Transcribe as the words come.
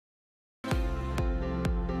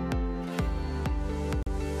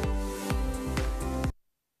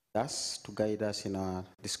us to guide us in our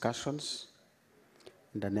discussions.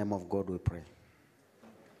 In the name of God we pray.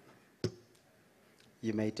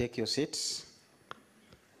 You may take your seats.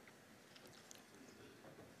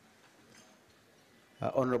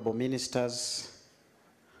 Honorable Ministers,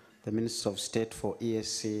 the Minister of State for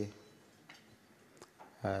ESC,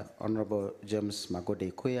 Honorable James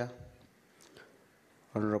Magode Ikuya,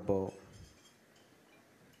 Honorable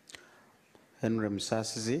Henry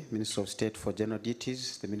Musasizi, Minister of State for General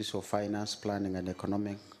Duties, the Minister of Finance, Planning and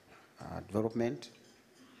Economic Development,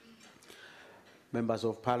 Members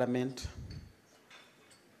of Parliament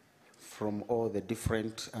from all the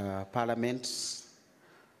different parliaments,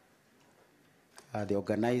 the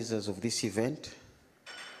organizers of this event.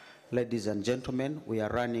 Ladies and gentlemen, we are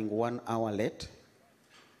running 1 hour late,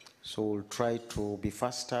 so we'll try to be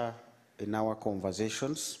faster in our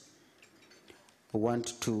conversations. We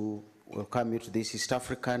want to welcome you to this East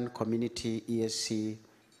African Community ESC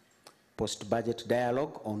post-budget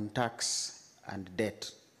dialogue on tax and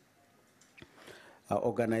debt,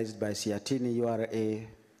 organized by SEATINI, URA,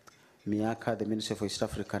 Miaka, the Ministry for East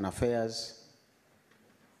African Affairs,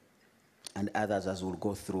 and others as we'll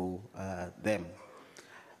go through them.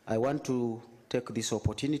 I want to take this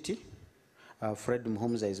opportunity. Fred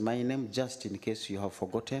Mhumza is my name, just in case you have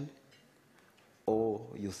forgotten or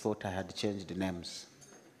you thought I had changed names.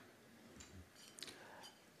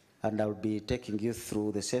 And I'll be taking you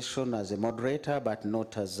through the session as a moderator, but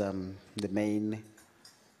not as the main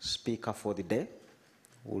speaker for the day.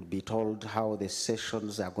 We'll be told how the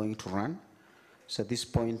sessions are going to run. So at this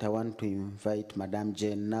point, I want to invite Madam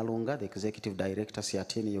Jane Nalunga, the Executive Director,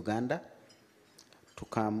 SEATINI Uganda, to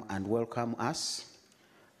come and welcome us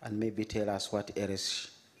and maybe tell us what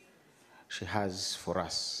else she has for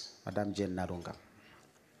us. Madam Jane Nalunga.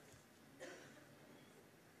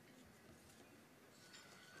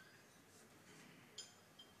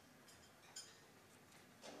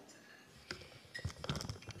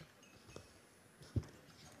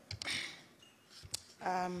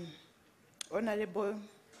 Honorable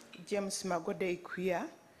James Magode Ikuya,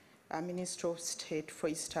 Minister of State for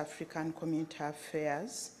East African Community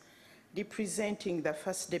Affairs, representing the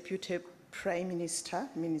First Deputy Prime Minister,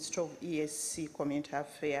 Minister of ESC Community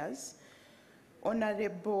Affairs,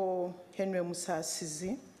 Honorable Henry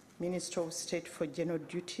Musasizi, Minister of State for General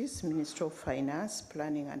Duties, Minister of Finance,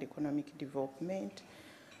 Planning and Economic Development,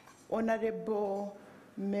 Honorable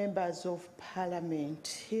Members of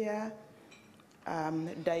Parliament here,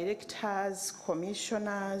 directors,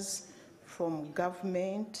 commissioners from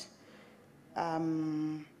government,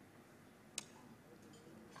 the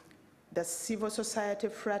civil society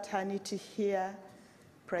fraternity here,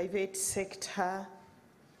 private sector,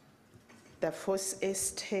 the Fourth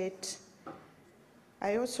Estate.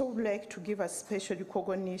 I also would like to give a special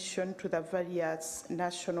recognition to the various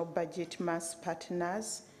national budget mass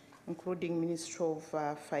partners, including Ministry of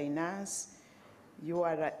Finance,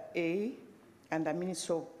 URA, and the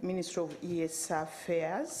Ministry of ES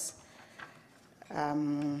Affairs.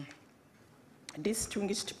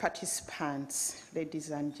 Distinguished participants,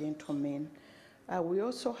 ladies and gentlemen, we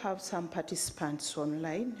also have some participants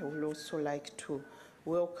online. I would also like to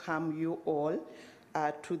welcome you all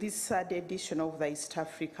to this third edition of the East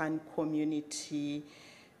African Community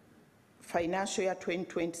Financial Year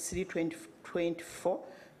 2023-2024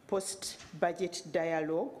 Post-Budget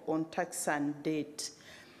Dialogue on Tax and Debt.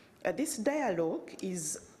 This dialogue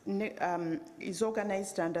is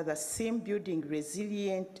organized under the theme Building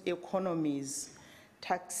Resilient Economies,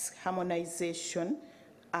 Tax Harmonization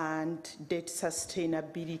and Debt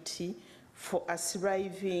Sustainability for a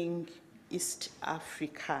Thriving East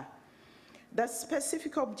Africa. The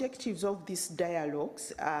specific objectives of these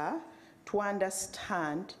dialogues are to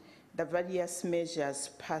understand the various measures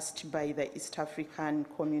passed by the East African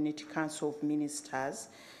Community Council of Ministers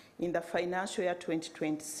in the financial year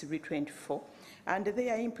 2023-24 and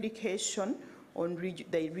their implication on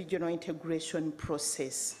the regional integration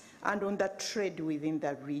process and on the trade within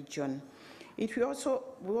the region. We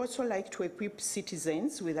also like to equip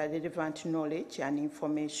citizens with a relevant knowledge and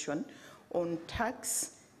information on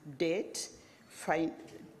tax, debt,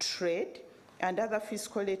 trade, and other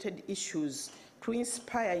fiscal-related issues to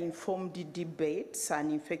inspire informed debates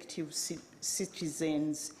and effective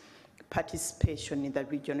citizens' participation in the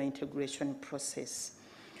regional integration process.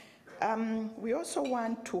 We also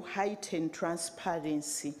want to heighten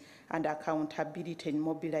transparency and accountability in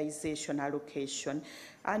mobilization, allocation,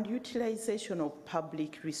 and utilization of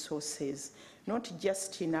public resources, not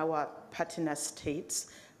just in our partner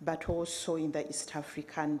states, but also in the East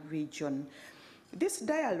African region. This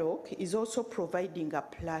dialogue is also providing a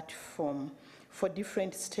platform for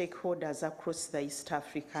different stakeholders across the East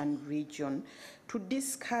African region to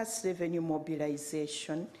discuss revenue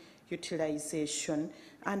mobilization, utilization,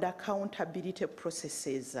 and accountability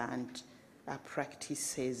processes and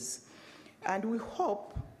practices. And we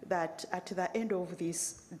hope that at the end of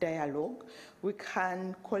this dialogue, we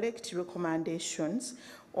can collect recommendations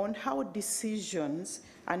on how decisions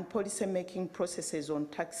and policy-making processes on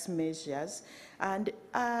tax measures and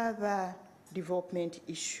other development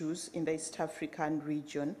issues in the East African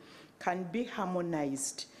region can be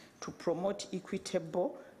harmonized to promote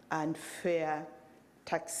equitable and fair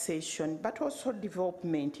taxation, but also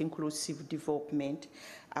development, inclusive development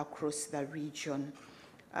across the region.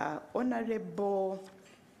 Honorable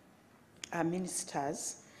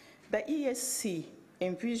Ministers, the ESC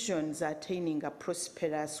envisions attaining a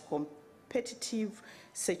prosperous, competitive,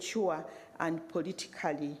 secure, and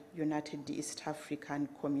politically united East African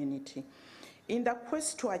community. In the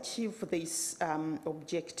quest to achieve this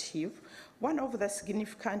objective, one of the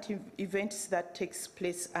significant events that takes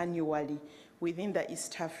place annually within the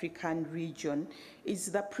East African region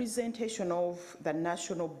is the presentation of the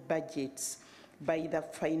national budgets by the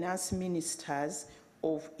finance ministers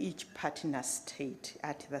of each partner state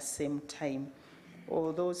at the same time,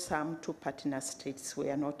 although some 2 partner states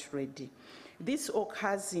were not ready. This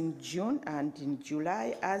occurs in June and in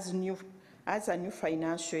July as a new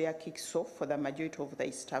financial year kicks off for the majority of the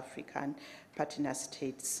East African partner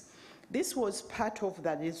states. This was part of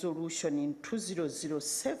the resolution in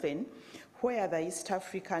 2007, where the East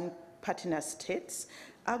African partner states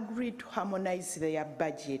agreed to harmonize their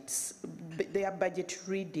budgets, their budget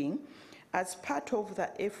reading, as part of the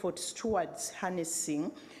efforts towards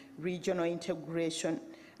harnessing regional integration,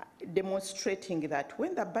 demonstrating that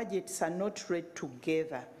when the budgets are not read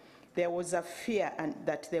together, there was a fear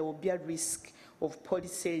that there will be a risk of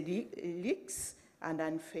policy leaks and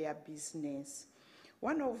unfair business.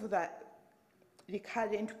 One of the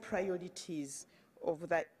recurrent priorities of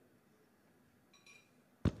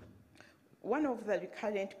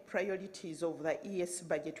the ES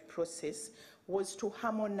budget process was to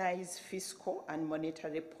harmonize fiscal and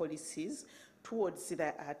monetary policies towards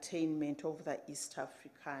the attainment of the East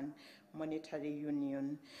African Monetary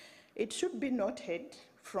Union. It should be noted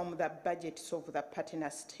from the budgets of the partner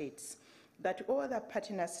states that all the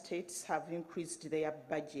partner states have increased their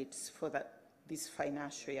budgets for this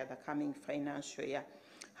financial year, the coming financial year.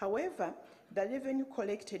 However, the revenue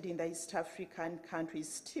collected in the East African countries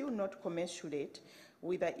is still not commensurate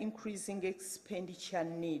with the increasing expenditure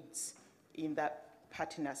needs in the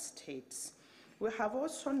partner states. We have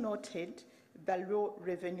also noted the low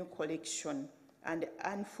revenue collection and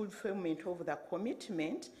unfulfillment of the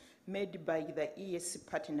commitment made by the EAC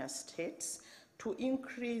partner states to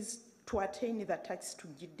attain the tax to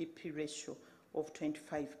GDP ratio of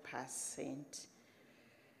 25%.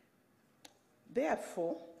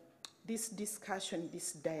 Therefore, this discussion,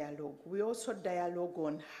 this dialogue, we also dialogue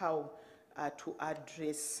on how to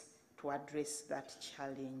address that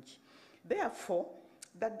challenge. Therefore,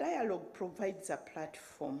 the dialogue provides a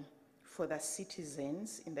platform for the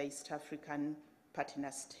citizens in the East African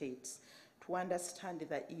partner states to understand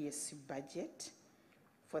the ESC budget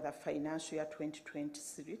for the financial year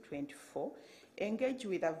 2023-24, engage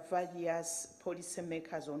with the various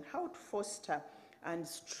policymakers on how to foster and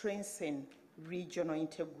strengthen regional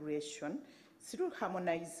integration through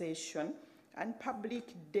harmonization and public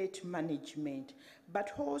debt management,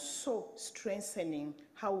 but also strengthening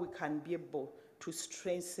how we can be able to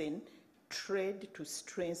strengthen trade, to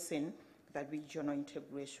strengthen the regional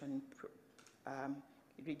integration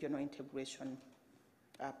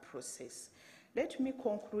process. Let me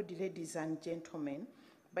conclude, ladies and gentlemen,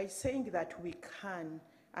 by saying that we can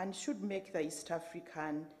and should make the East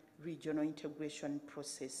African regional integration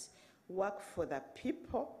process work for the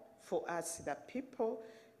people, for us, the people,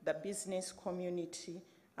 the business community,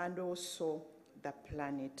 and also the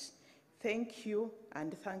planet. Thank you,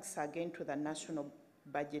 and thanks again to the National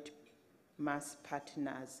Budget Mass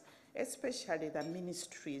partners, especially the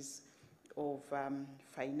ministries of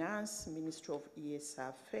Finance, Ministry of ES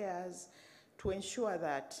Affairs, to ensure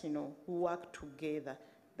that we work together,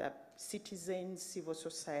 the citizens, civil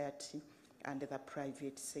society, and the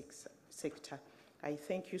private sector. I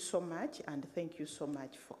thank you so much, and thank you so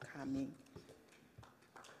much for coming.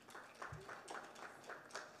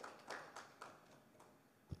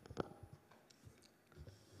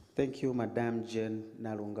 Thank you, Madam Jane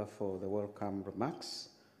Nalunga, for the welcome remarks.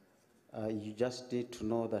 You just need to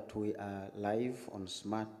know that we are live on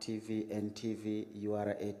Smart TV, NTV,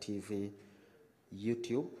 URA TV,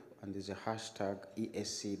 YouTube, and there's a hashtag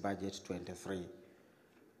ESC Budget 23.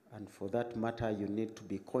 And for that matter, you need to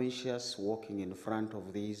be conscious walking in front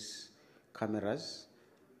of these cameras.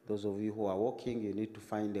 Those of you who are walking, you need to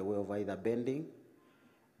find a way of either bending,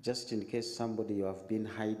 just in case somebody you have been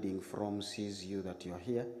hiding from sees you that you're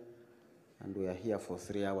here. And we are here for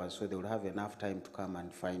 3 hours, so they will have enough time to come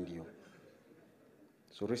and find you.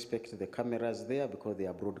 So respect the cameras there because they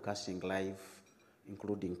are broadcasting live,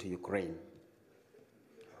 including to Ukraine.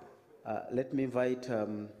 Let me invite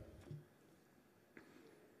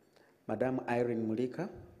Madam Irene Mulika,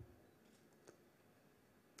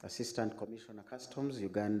 Assistant Commissioner Customs,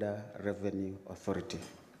 Uganda Revenue Authority.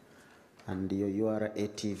 And you are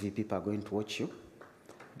ATV, people are going to watch you.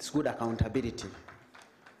 It's good accountability.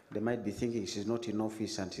 They might be thinking she's not in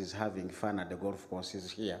office and she's having fun at the golf course.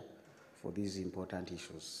 She's here for these important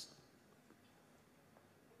issues.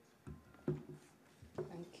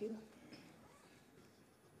 Thank you.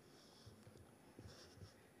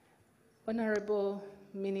 Honorable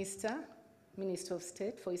Minister, Minister of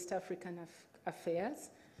State for East African Affairs,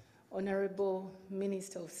 Honorable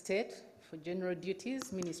Minister of State for General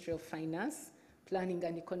Duties, Ministry of Finance, Planning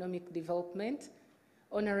and Economic Development,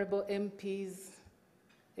 Honorable MPs,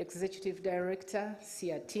 Executive Director,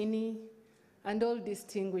 SEATINI, and all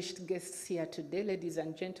distinguished guests here today, ladies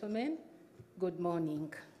and gentlemen, good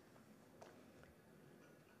morning.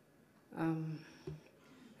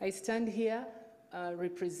 I stand here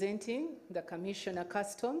representing the Commissioner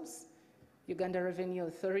Customs, Uganda Revenue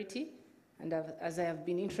Authority, and as I have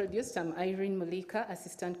been introduced, I'm Irene Mulika,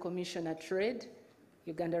 Assistant Commissioner Trade,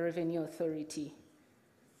 Uganda Revenue Authority.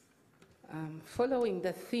 Following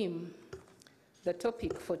the theme, the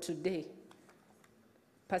topic for today,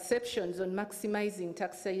 perceptions on maximizing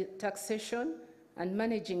taxation and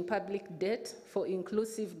managing public debt for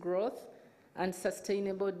inclusive growth and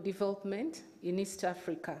sustainable development in East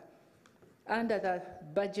Africa. Under the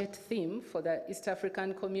budget theme for the East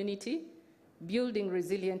African community, building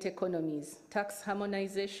resilient economies, tax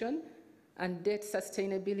harmonization, and debt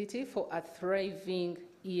sustainability for a thriving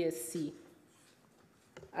ESC.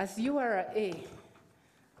 As URA,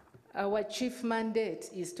 our chief mandate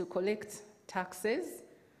is to collect taxes,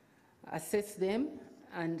 assess them,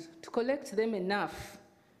 and to collect them enough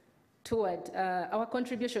toward our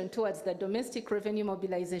contribution towards the domestic revenue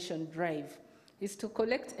mobilization drive is to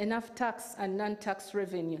collect enough tax and non-tax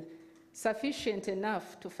revenue sufficient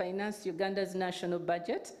enough to finance Uganda's national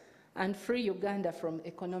budget and free Uganda from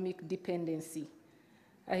economic dependency.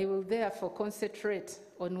 I will therefore concentrate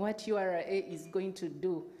on what URA is going to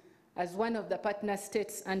do as one of the partner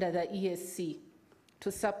states under the ESC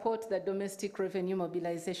to support the domestic revenue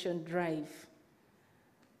mobilization drive.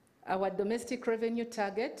 Our domestic revenue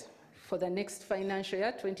target for the next financial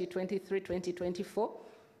year, 2023-2024,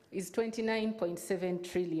 is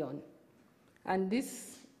 29.7 trillion. And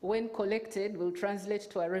this, when collected, will translate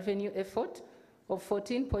to a revenue effort of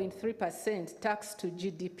 14.3% tax to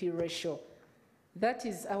GDP ratio. That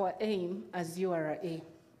is our aim as URA.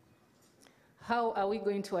 How are we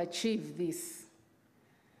going to achieve this?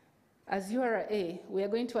 As URA, we are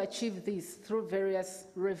going to achieve this through various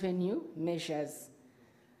revenue measures.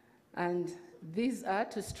 And these are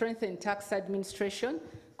to strengthen tax administration,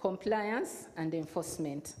 compliance, and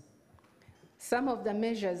enforcement. Some of the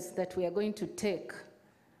measures that we are going to take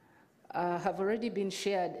have already been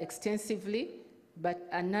shared extensively, but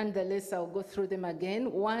nonetheless, I'll go through them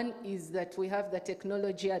again. One is that we have the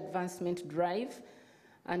technology advancement drive,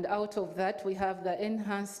 and out of that, we have the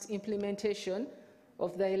enhanced implementation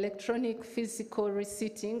of the electronic physical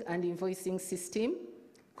receipting and invoicing system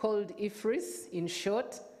called IFRIS in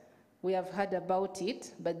short. We have heard about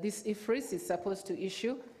it, but this IFRIS is supposed to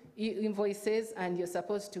issue e-invoices, and you're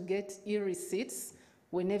supposed to get e-receipts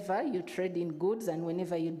whenever you trade in goods and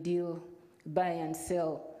whenever you deal, buy and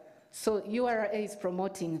sell. So URA is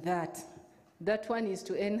promoting that. That one is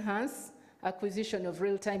to enhance acquisition of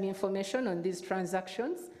real-time information on these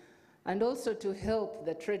transactions, and also to help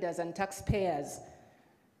the traders and taxpayers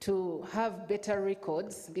to have better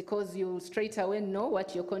records, because you'll straight away know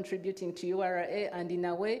what you're contributing to URA, and in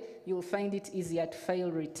a way, you'll find it easier to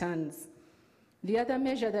file returns. The other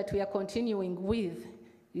measure that we are continuing with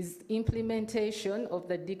is implementation of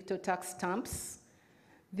the digital tax stamps.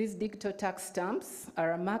 These digital tax stamps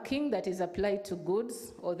are a marking that is applied to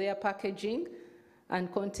goods or their packaging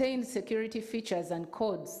and contain security features and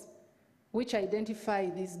codes which identify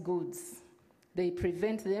these goods. They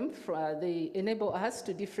prevent them they enable us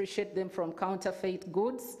to differentiate them from counterfeit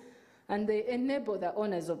goods, and they enable the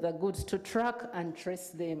owners of the goods to track and trace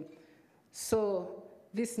them. So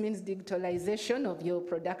this means digitalization of your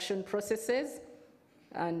production processes,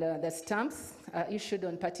 and the stamps are issued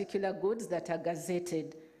on particular goods that are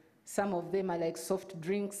gazetted. Some of them are like soft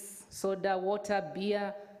drinks, soda, water,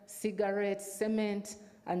 beer, cigarettes, cement,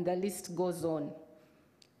 and the list goes on.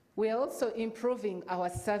 We are also improving our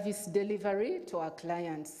service delivery to our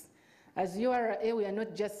clients. As URA, we are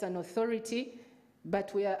not just an authority,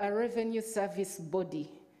 but we are a revenue service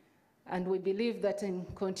body. And we believe that in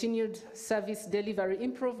continued service delivery,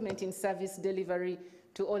 improvement in service delivery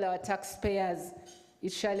to all our taxpayers,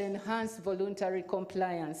 it shall enhance voluntary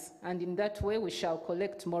compliance, and in that way we shall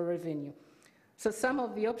collect more revenue. So some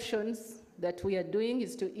of the options that we are doing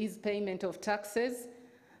is to ease payment of taxes,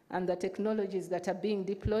 and the technologies that are being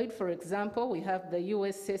deployed. For example, we have the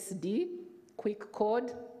USSD quick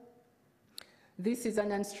code. This is an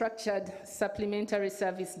unstructured supplementary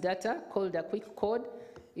service data called a quick code.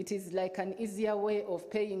 It is like an easier way of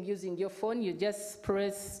paying using your phone. You just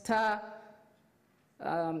press star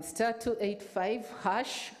 285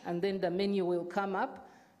 hash, and then the menu will come up,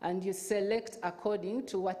 and you select according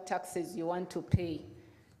to what taxes you want to pay.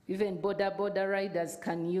 Even border riders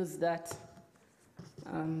can use that.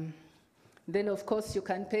 Then, of course, you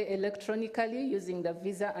can pay electronically using the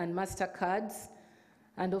Visa and MasterCards.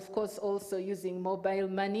 And, of course, also using mobile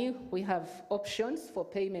money. We have options for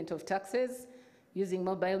payment of taxes. Using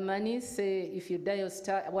mobile money, say if you dial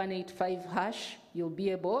star 185 hash, you'll be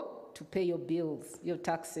able to pay your bills, your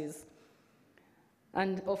taxes.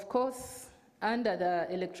 And, of course, under the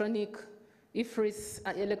electronic IFRIS,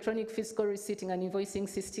 electronic fiscal receipting and invoicing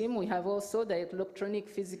system, we have also the electronic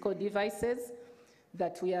physical devices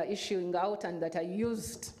that we are issuing out and that are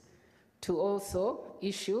used to also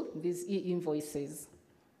issue these e-invoices.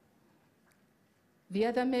 The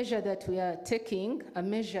other measure that we are taking are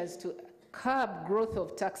measures to curb growth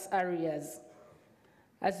of tax areas.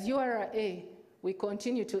 As URA, we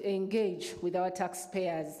continue to engage with our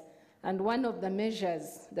taxpayers, and one of the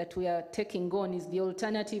measures that we are taking on is the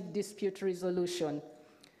alternative dispute resolution.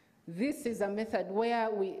 This is a method where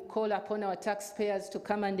we call upon our taxpayers to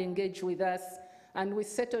come and engage with us, and we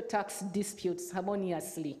settle tax disputes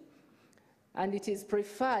harmoniously. And it is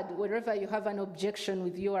preferred wherever you have an objection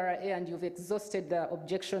with URA and you've exhausted the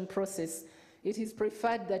objection process, it is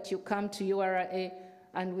preferred that you come to URA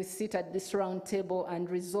and we sit at this round table and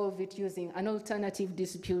resolve it using an alternative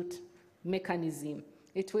dispute mechanism.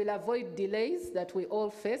 It will avoid delays that we all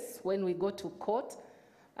face when we go to court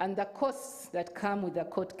and the costs that come with the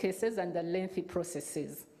court cases and the lengthy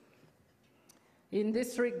processes. In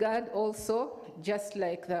this regard also, just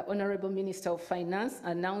like the Honorable Minister of Finance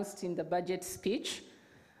announced in the budget speech,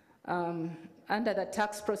 under the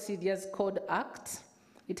Tax Procedures Code Act,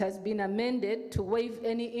 it has been amended to waive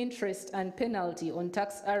any interest and penalty on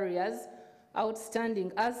tax areas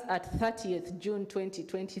outstanding as at 30th June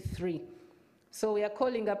 2023. So we are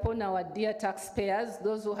calling upon our dear taxpayers,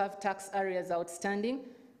 those who have tax areas outstanding,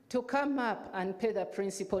 to come up and pay the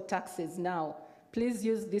principal taxes now. Please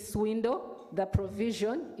use this window. The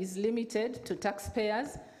provision is limited to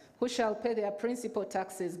taxpayers who shall pay their principal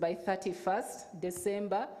taxes by 31st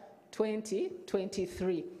December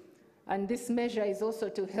 2023. And this measure is also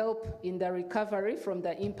to help in the recovery from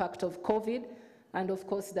the impact of COVID and, of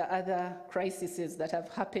course, the other crises that have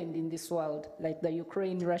happened in this world, like the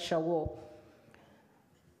Ukraine-Russia war.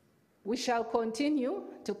 We shall continue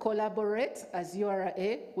to collaborate as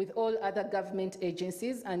URA with all other government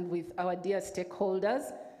agencies and with our dear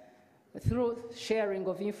stakeholders through sharing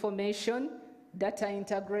of information, data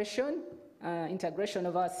integration, integration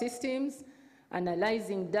of our systems,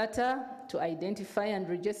 analyzing data to identify and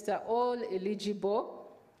register all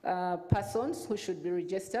eligible persons who should be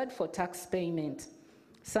registered for tax payment.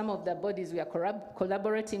 Some of the bodies we are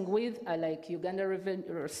collaborating with are like Uganda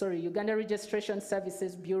Registration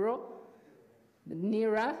Services Bureau,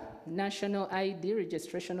 NIRA, National ID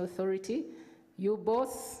Registration Authority,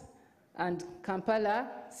 UBOS, and Kampala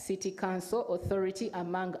City Council Authority,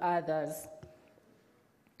 among others.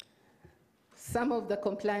 Some of the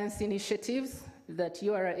compliance initiatives that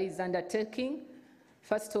URA is undertaking,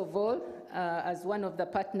 first of all, as one of the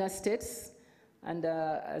partner states, and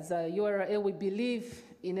as a URA, we believe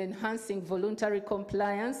in enhancing voluntary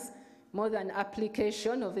compliance more than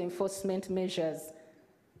application of enforcement measures.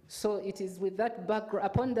 So it is with that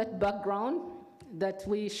upon that background that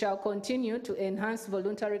we shall continue to enhance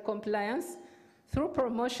voluntary compliance through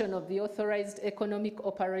promotion of the Authorized Economic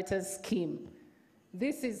Operators Scheme.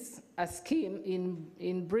 This is a scheme,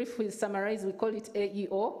 in brief we'll summarize, we call it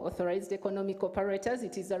AEO, Authorized Economic Operators.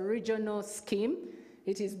 It is a regional scheme.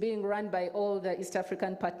 It is being run by all the East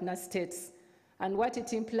African partner states. And what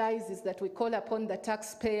it implies is that we call upon the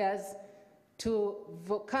taxpayers to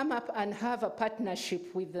come up and have a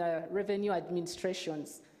partnership with the revenue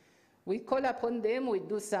administrations. We call upon them, we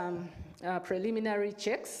do some preliminary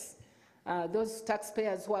checks, those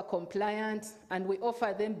taxpayers who are compliant, and we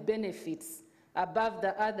offer them benefits above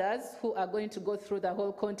the others who are going to go through the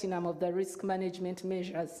whole continuum of the risk management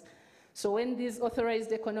measures. So when these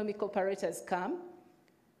authorized economic operators come,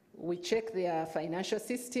 we check their financial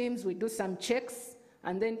systems, we do some checks,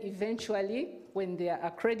 and then eventually, when they are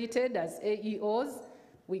accredited as AEOs,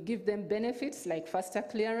 we give them benefits like faster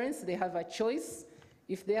clearance. They have a choice.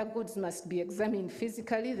 If their goods must be examined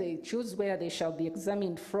physically, they choose where they shall be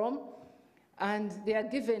examined from, and they are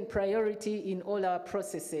given priority in all our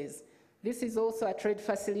processes. This is also a trade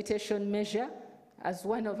facilitation measure as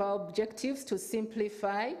one of our objectives to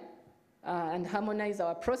simplify and harmonize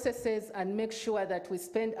our processes and make sure that we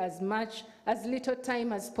spend as little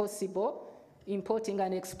time as possible importing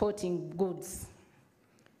and exporting goods.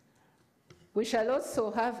 We shall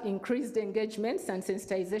also have increased engagements and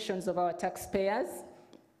sensitizations of our taxpayers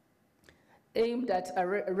aimed at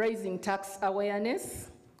raising tax awareness,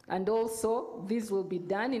 and also this will be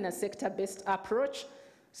done in a sector-based approach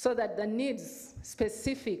so that the needs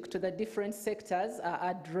specific to the different sectors are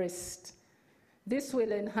addressed. This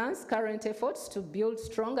will enhance current efforts to build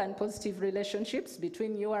strong and positive relationships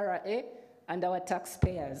between URA and our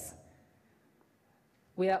taxpayers.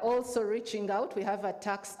 We are also reaching out. We have a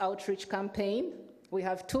tax outreach campaign. We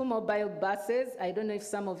have 2 mobile buses. I don't know if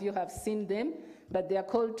some of you have seen them, but they are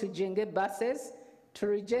called Tujenge buses to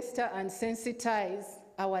register and sensitize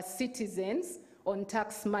our citizens on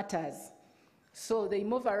tax matters. So they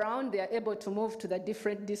move around. They are able to move to the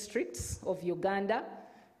different districts of Uganda.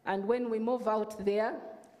 And when we move out there,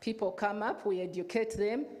 people come up, we educate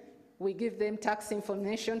them, we give them tax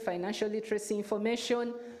information, financial literacy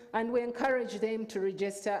information, and we encourage them to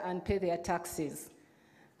register and pay their taxes.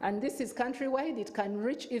 And this is countrywide. It can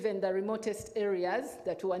reach even the remotest areas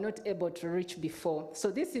that we were not able to reach before. So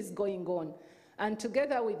this is going on. And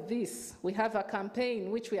together with this, we have a campaign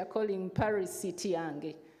which we are calling Paris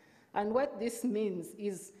SEATINI. And what this means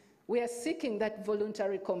is we are seeking that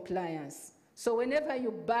voluntary compliance. So whenever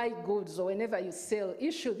you buy goods or whenever you sell,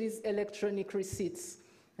 issue these electronic receipts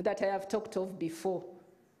that I have talked of before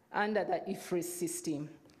under the IFRIS system.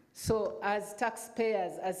 So as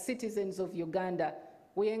taxpayers, as citizens of Uganda,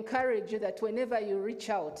 we encourage you that whenever you reach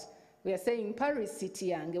out, we are saying Paris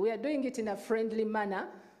SEATINI. We are doing it in a friendly manner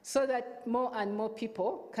so that more and more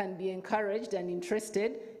people can be encouraged and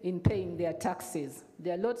interested in paying their taxes.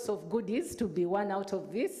 There are lots of goodies to be won out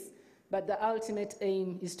of this, but the ultimate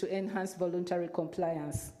aim is to enhance voluntary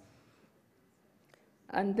compliance.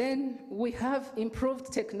 And then we have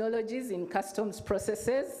improved technologies in customs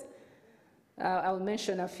processes. I'll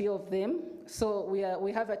mention a few of them. So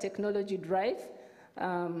we have a technology drive.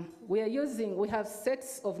 We have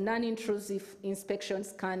sets of non-intrusive inspection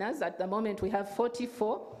scanners. At the moment, we have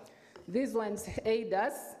 44. These ones aid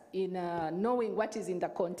us in knowing what is in the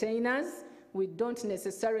containers. We don't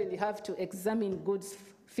necessarily have to examine goods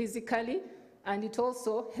physically, and it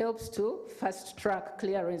also helps to fast-track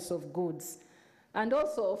clearance of goods. And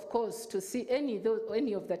also, of course, to see any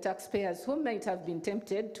of the taxpayers who might have been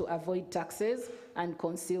tempted to avoid taxes and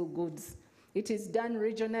conceal goods. It is done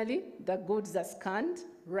regionally. The goods are scanned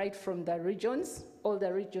right from the regions. All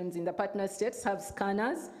the regions in the partner states have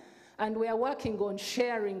scanners, and we are working on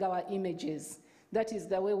sharing our images. That is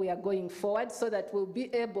the way we are going forward, so that we'll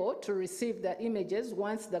be able to receive the images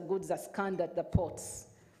once the goods are scanned at the ports.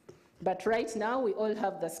 But right now, we all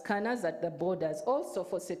have the scanners at the borders, also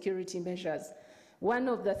for security measures. One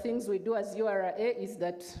of the things we do as URA is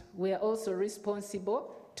that we are also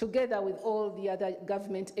responsible, together with all the other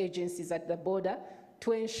government agencies at the border,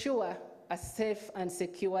 to ensure a safe and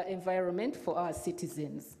secure environment for our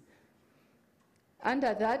citizens.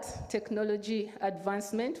 Under that technology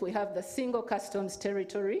advancement, we have the single customs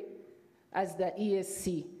territory as the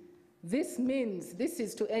ESC. This means this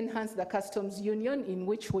is to enhance the customs union in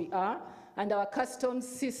which we are, and our customs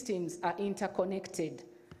systems are interconnected.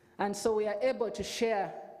 And so we are able to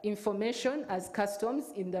share information as customs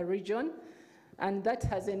in the region, and that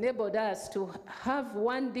has enabled us to have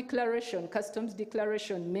one declaration, customs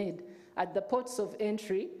declaration made at the ports of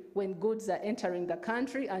entry when goods are entering the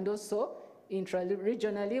country, and also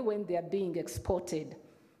intra-regionally when they are being exported.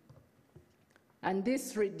 And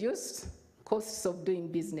this reduced costs of doing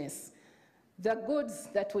business. The goods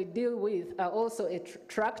that we deal with are also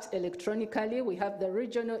tracked electronically. We have the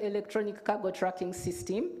regional electronic cargo tracking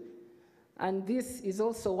system, and this is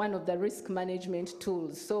also one of the risk management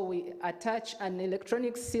tools. So we attach an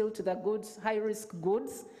electronic seal to the goods, high-risk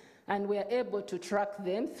goods, and we are able to track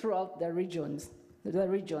them throughout the region.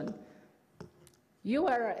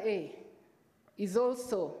 URA is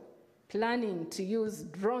also planning to use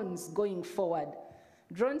drones going forward.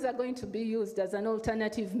 Drones are going to be used as an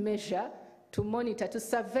alternative measure to monitor, to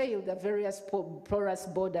surveil the various porous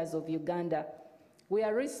borders of Uganda. We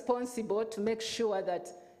are responsible to make sure that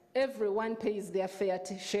everyone pays their fair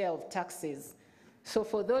share of taxes. So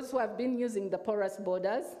for those who have been using the porous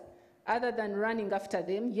borders, other than running after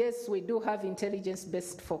them, yes, we do have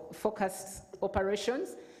intelligence-based focused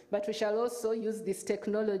operations, but we shall also use this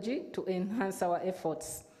technology to enhance our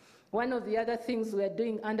efforts. One of the other things we are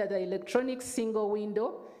doing under the electronic single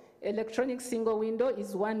window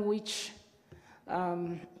is one which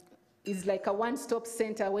is like a one-stop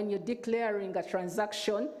center. When you're declaring a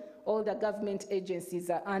transaction, all the government agencies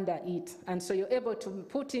are under it. And so you're able to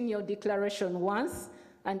put in your declaration once,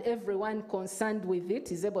 and everyone concerned with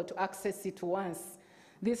it is able to access it once.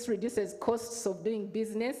 This reduces costs of doing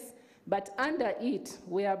business, but under it,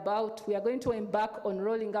 we are going to embark on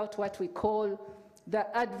rolling out what we call the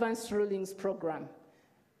Advanced Rulings Program.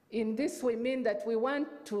 In this, we mean that we want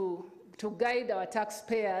to guide our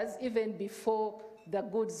taxpayers even before the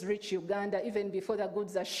goods reach Uganda, even before the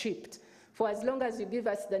goods are shipped. For as long as you give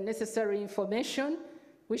us the necessary information,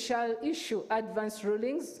 we shall issue advanced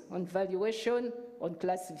rulings on valuation, on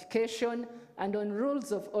classification, and on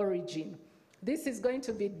rules of origin. This is going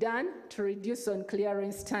to be done to reduce on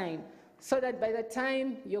clearance time, so that by the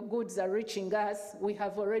time your goods are reaching us, we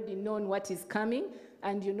have already known what is coming,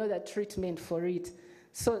 and you know the treatment for it.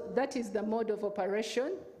 So that is the mode of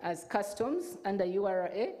operation as customs under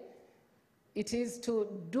URA. It is to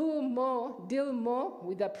deal more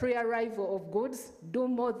with the pre-arrival of goods, do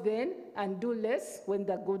more then, and do less when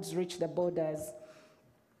the goods reach the borders.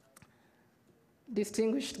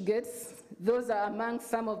 Distinguished guests, those are among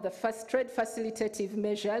some of the first trade facilitative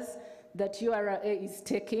measures that URA is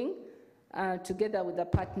taking together with the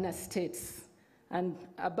partner states. And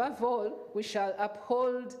above all, we shall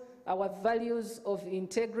uphold our values of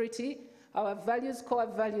integrity. Our values, core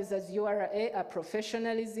values as URA, are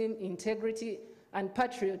professionalism, integrity, and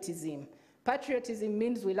patriotism. Patriotism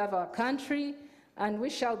means we love our country, and we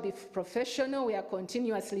shall be professional. We are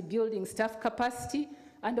continuously building staff capacity,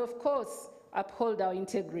 and of course, uphold our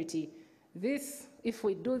integrity. This, if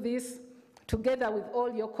we do this, together with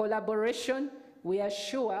all your collaboration, we are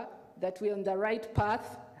sure that we're on the right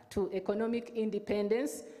path to economic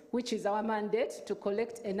independence, which is our mandate, to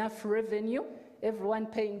collect enough revenue, everyone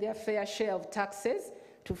paying their fair share of taxes,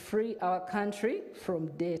 to free our country from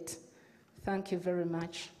debt. Thank you very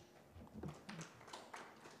much.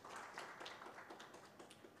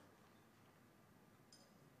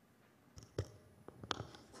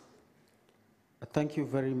 Thank you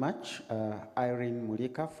very much, Irene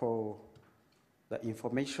Mulika, for the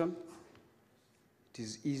information. It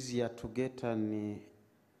is easier to get an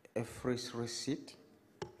EFRIS receipt,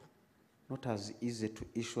 not as easy to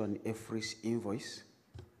issue an EFRIS invoice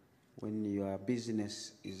when your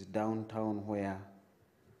business is downtown where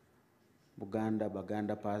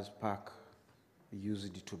Baganda Pass Park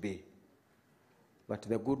used to be. But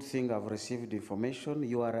the good thing, I've received information,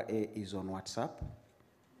 URA is on WhatsApp,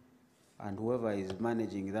 and whoever is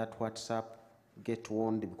managing that WhatsApp, get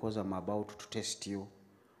warned, because I'm about to test you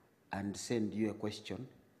and send you a question,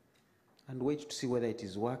 and wait to see whether it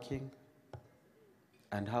is working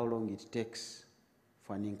and how long it takes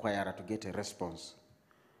for an inquirer to get a response.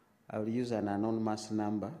 I'll use an anonymous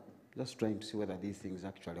number, just trying to see whether these things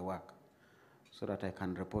actually work, so that I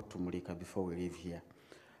can report to Mulika before we leave here.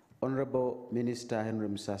 Honorable Minister Henry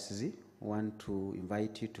Musasizi, I want to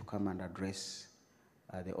invite you to come and address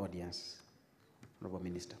the audience. Honorable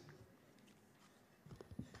Minister.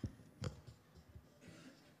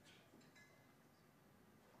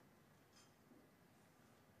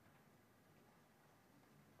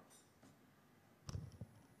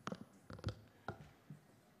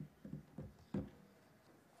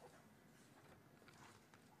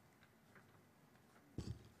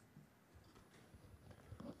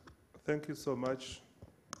 Thank you so much,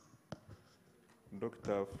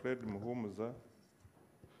 Dr. Fred Muhumuza,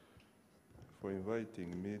 for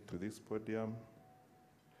inviting me to this podium.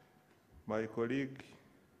 My colleague,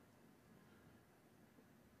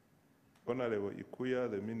 Honorable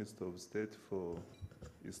Ikuya, the Minister of State for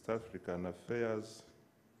East African Affairs,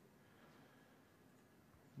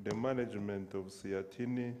 the management of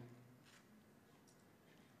SEATINI,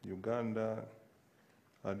 Uganda,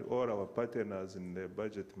 and all our partners in the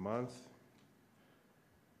budget month,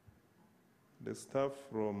 the staff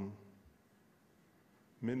from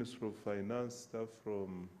Ministry of Finance, staff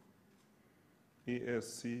from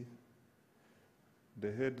ESC,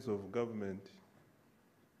 the heads of government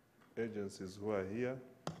agencies who are here,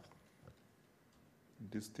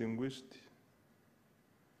 distinguished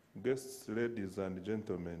guests, ladies and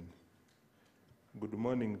gentlemen, Good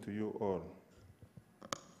morning to you all.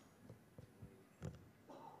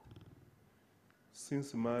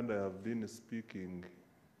 Since Monday, I have been speaking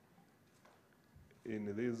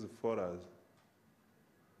in these forums.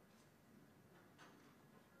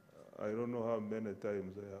 I don't know how many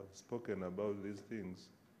times I have spoken about these things,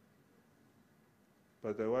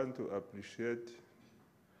 but I want to appreciate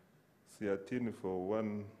SEATINI for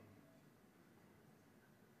one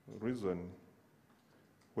reason.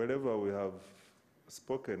 Wherever we have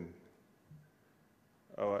spoken,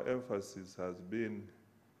 our emphasis has been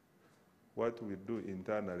what we do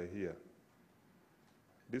internally here.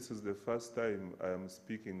 This is the first time I am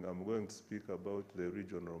speaking. I'm going to speak about the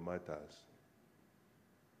regional matters.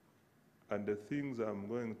 And the things I'm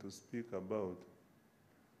going to speak about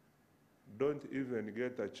don't even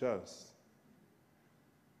get a chance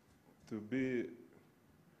to be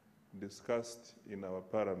discussed in our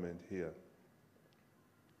parliament here.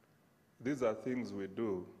 These are things we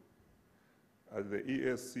do as the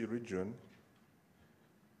ESC region,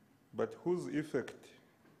 but whose effect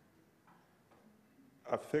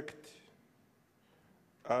affect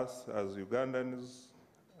us as Ugandans,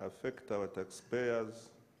 affect our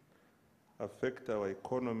taxpayers, affect our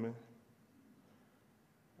economy,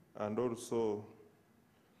 and also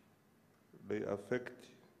they affect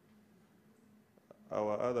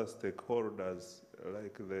our other stakeholders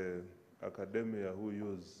like the academia who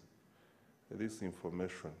use this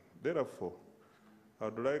information. Therefore, I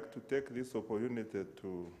would like to take this opportunity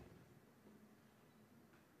to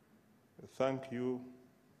thank you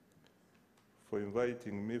for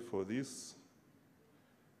inviting me for this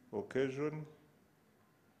occasion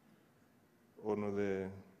on the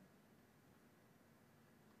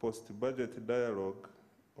post-budget dialogue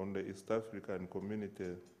on the East African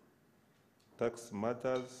Community tax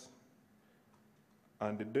matters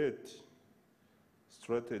and debt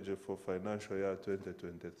strategy for financial year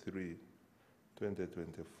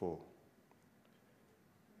 2023-2024.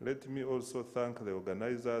 Let me also thank the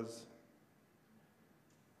organizers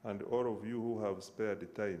and all of you who have spared the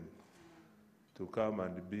time to come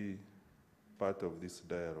and be part of this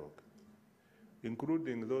dialogue,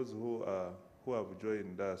 including those who have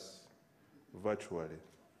joined us virtually.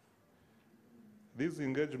 These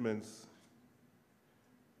engagements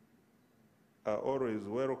are always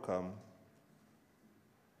welcome.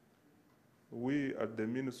 We at the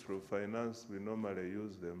Ministry of Finance, we normally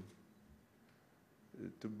use them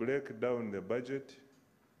to break down the budget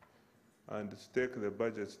and to take the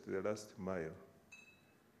budget to the last mile.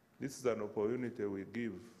 This is an opportunity we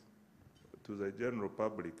give to the general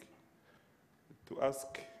public to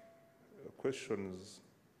ask questions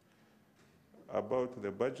about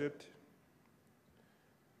the budget,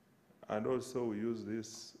 and also we use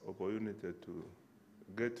this opportunity to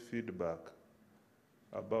get feedback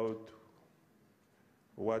about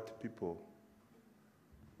what people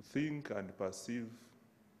think and perceive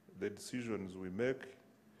the decisions we make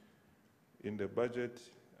in the budget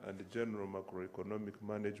and the general macroeconomic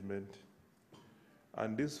management.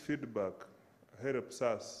 And this feedback helps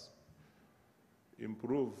us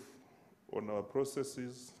improve on our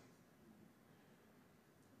processes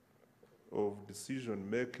of decision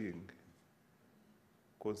making,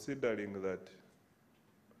 considering that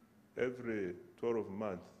every 12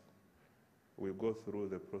 months we go through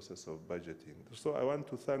the process of budgeting. So I want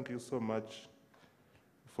to thank you so much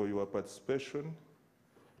for your participation,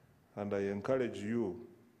 and I encourage you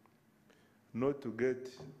not to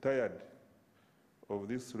get tired of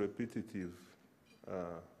this repetitive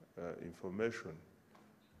information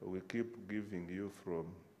we keep giving you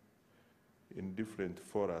from in different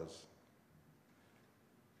forums.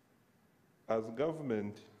 As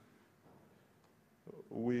government,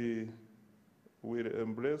 we will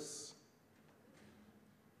embrace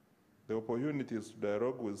the opportunities to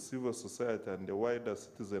dialogue with civil society and the wider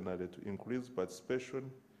citizenry to increase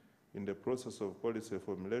participation in the process of policy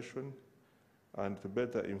formulation and to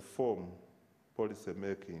better inform policy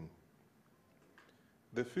making.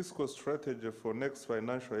 The fiscal strategy for next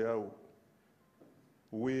financial year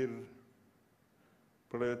will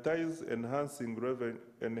prioritize enhancing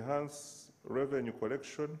revenue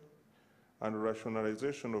collection and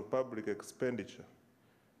rationalization of public expenditure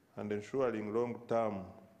and ensuring long-term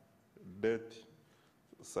debt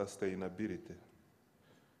sustainability.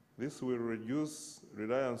 This will reduce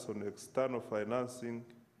reliance on external financing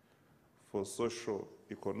for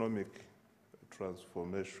socio-economic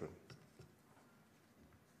transformation.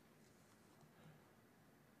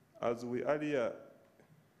 As we earlier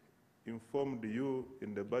informed you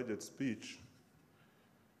in the budget speech,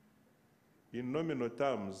 in nominal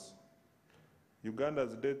terms,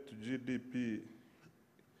 Uganda's debt to GDP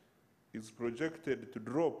is projected to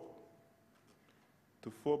drop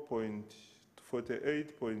to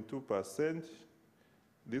 48.2%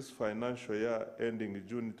 this financial year ending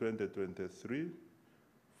June 2023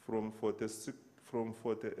 from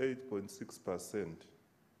 48.6%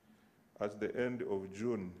 at the end of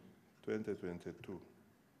June 2022.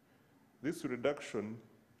 This reduction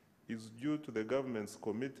is due to the government's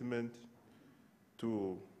commitment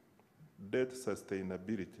to debt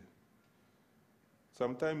sustainability.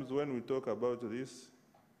 Sometimes when we talk about this,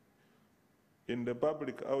 in the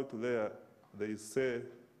public out there, they say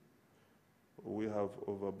we have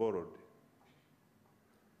overborrowed,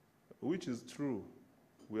 which is true.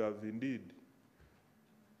 We have indeed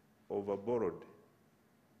overborrowed.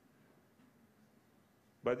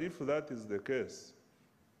 But if that is the case,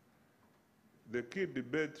 the key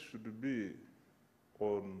debate should be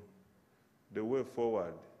on the way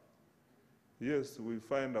forward. Yes, we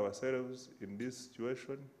find ourselves in this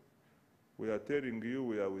situation. We are telling you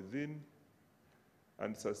we are within,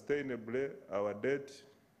 and sustainably our debt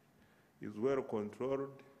is well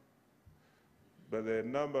controlled, but there are a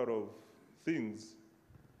number of things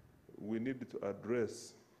we need to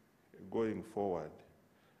address going forward.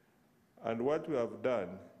 And what we have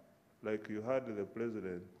done, like you heard the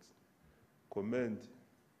President's comment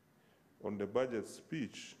on the budget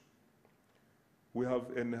speech, we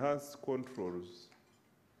have enhanced controls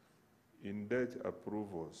in debt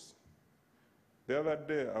approvals. The other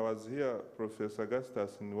day I was here, Professor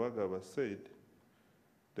Augustus Nwagaba said,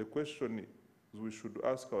 the question we should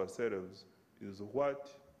ask ourselves is,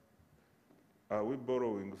 what are we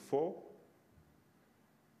borrowing for?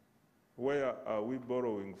 Where are we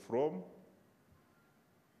borrowing from?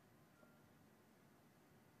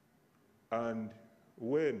 And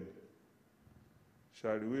when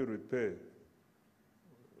shall we repay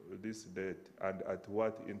this debt, and at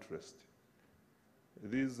what interest?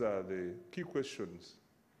 These are the key questions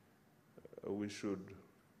we should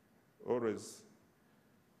always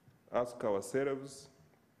ask ourselves.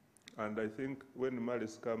 And I think when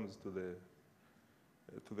Maris comes to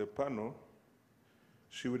the panel,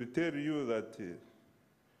 she will tell you that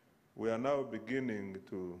we are now beginning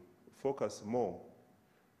to focus more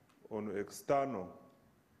on external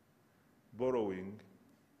borrowing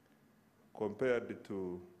compared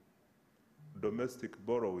to domestic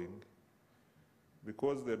borrowing,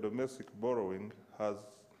 because the domestic borrowing has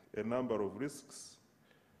a number of risks,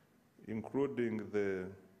 including the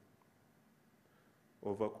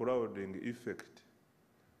overcrowding effect,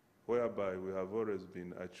 whereby we have always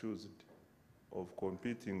been accused of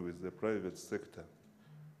competing with the private sector.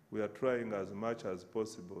 We are trying as much as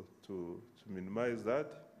possible to minimize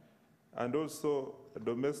that. And also,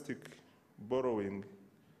 domestic borrowing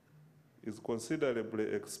is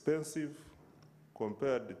considerably expensive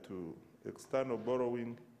compared to external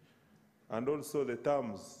borrowing, and also the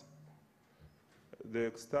terms. The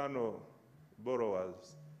external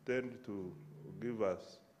borrowers tend to give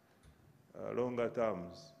us longer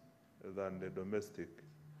terms than the domestic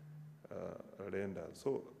lenders.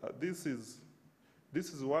 So this is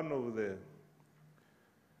one of the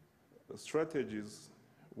strategies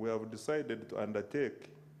we have decided to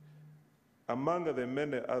undertake. Among the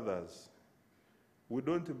many others, we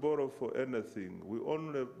don't borrow for anything. We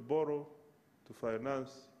only borrow to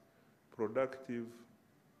finance productive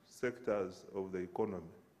sectors of the economy,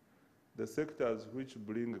 the sectors which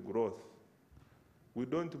bring growth. We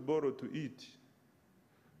don't borrow to eat.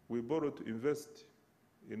 We borrow to invest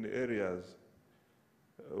in areas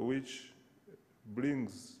which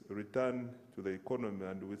brings return to the economy.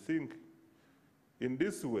 And we think in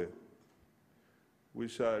this way we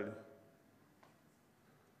shall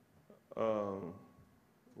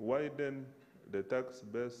widen the tax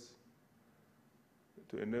base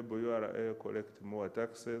to enable URA collect more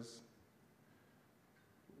taxes.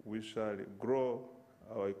 We shall grow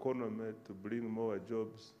our economy to bring more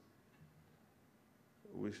jobs.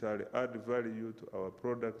 We shall add value to our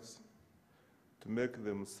products to make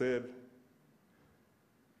them sell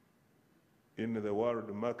in the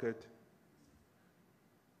world market,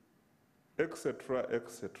 etc.,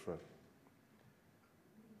 etc.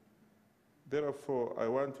 Therefore, I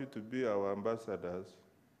want you to be our ambassadors.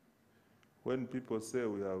 When people say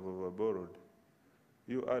we have overborrowed,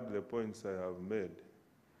 you add the points I have made,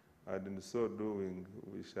 and in so doing,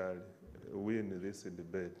 we shall win this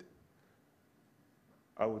debate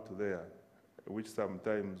out there, which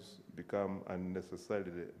sometimes become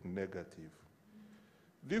unnecessarily negative.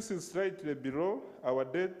 This is slightly below our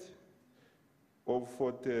debt of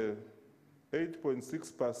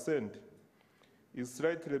 48.6%, is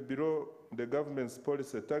slightly below the government's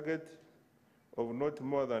policy target of not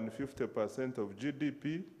more than 50% of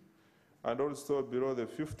GDP, and also below the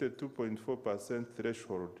 52.4%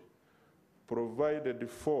 threshold provided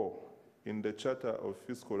for in the Charter of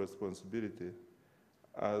Fiscal Responsibility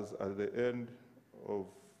as at the end of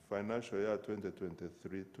financial year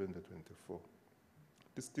 2023-2024.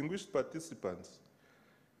 Distinguished participants,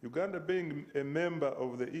 Uganda being a member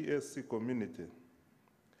of the ESC community,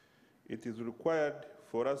 it is required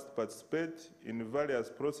for us to participate in various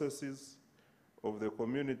processes of the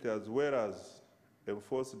community as well as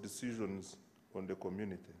enforce decisions on the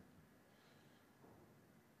community.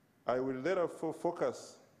 I will therefore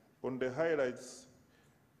focus on the highlights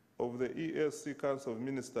of the ESC Council of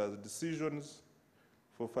Ministers' decisions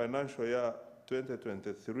for financial year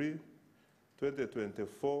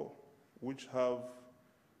 2023-2024, which have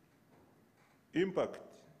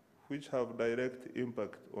direct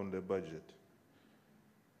impact on the budget.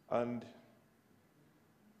 And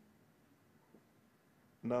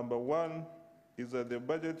number one is that the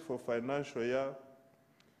budget for financial year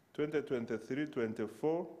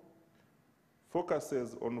 2023-24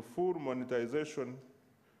 focuses on full monetization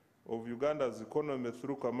of Uganda's economy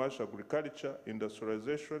through commercial agriculture,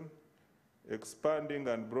 industrialization, expanding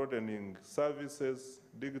and broadening services,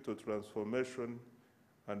 digital transformation,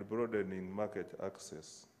 and broadening market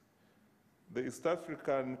access. The East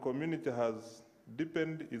African community has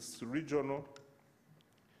deepened its regional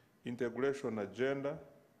integration agenda.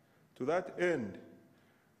 To that end,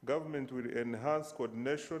 government will enhance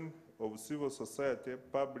coordination of civil society,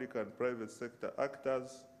 public and private sector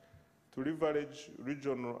actors to leverage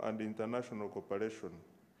regional and international cooperation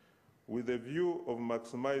with a view of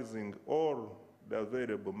maximizing all the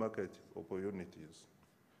available market opportunities.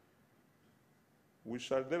 We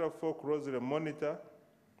shall therefore closely monitor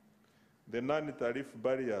the non-tariff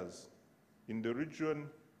barriers in the region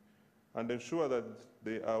and ensure that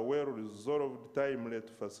they are well resolved timely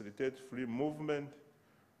to facilitate free movement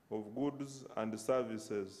of goods and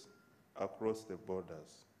services across the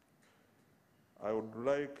borders. I would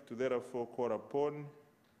like to therefore call upon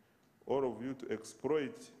all of you to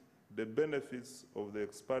exploit the benefits of the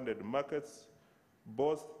expanded markets,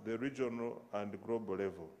 both the regional and global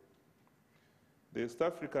level. The East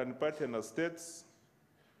African partner states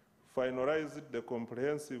finalized the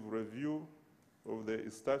comprehensive review of the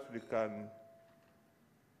East African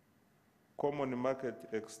Common Market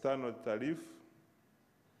External Tariff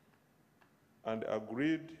and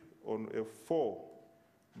agreed on a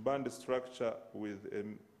 4-band structure with a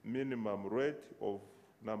minimum rate of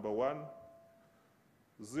number 1,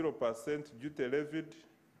 0% duty levied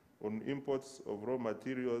on imports of raw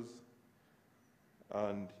materials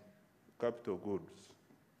and capital goods.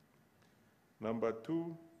 Number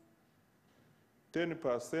 2,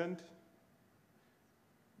 10%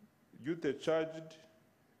 duty charged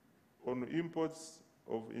on imports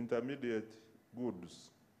of intermediate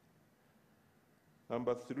goods.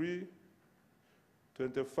 Number 3,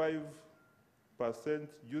 25%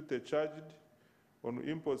 duty charged on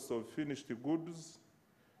imports of finished goods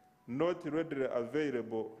not readily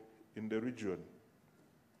available in the region.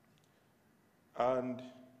 And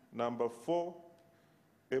number 4,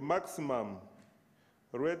 a maximum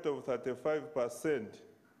rate of 35%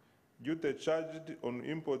 duty charged on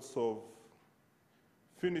imports of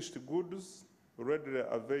finished goods readily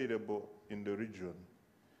available in the region.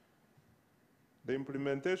 The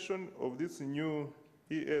implementation of this new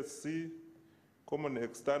ESC Common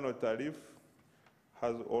External Tariff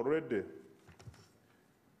has already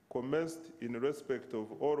commenced in respect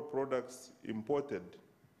of all products imported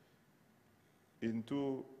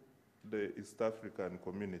into the East African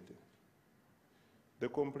community. The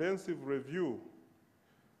comprehensive review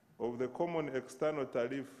of the Common External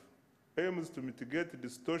Tariff aims to mitigate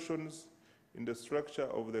distortions in the structure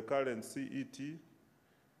of the current CET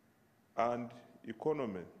and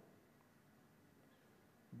economy,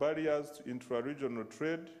 barriers to intra-regional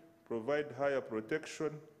trade, provide higher protection,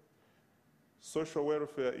 social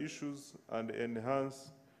welfare issues, and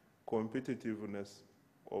enhance competitiveness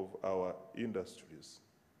of our industries.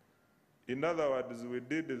 In other words, we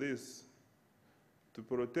did this to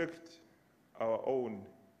protect our own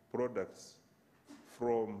products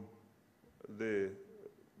from the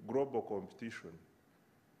global competition.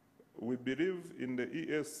 We believe in the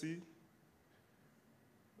ESC,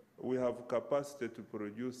 we have capacity to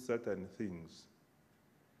produce certain things,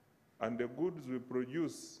 and the goods we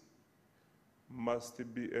produce must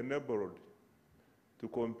be enabled to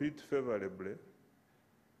compete favorably,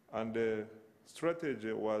 and the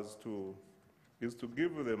strategy is to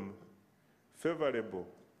give them favorable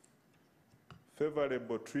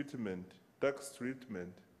treatment, tax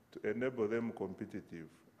treatment, to enable them competitive.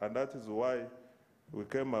 And that is why we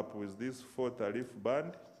came up with this 4 tariff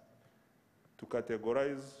band, to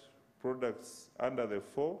categorize products under the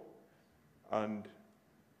 4, and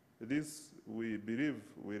this, we believe,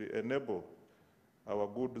 will enable our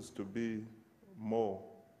goods to be more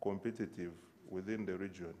competitive within the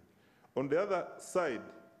region. On the other side,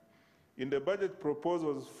 in the budget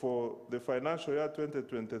proposals for the financial year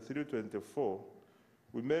 2023-24,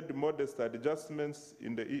 we made modest adjustments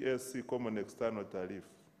in the ESC Common External Tariff.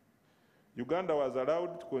 Uganda was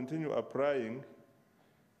allowed to continue applying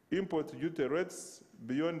import duty rates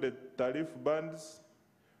beyond the tariff bands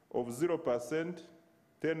of 0%,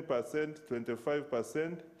 10%,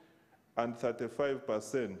 25%, and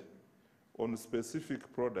 35% on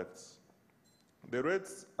specific products. The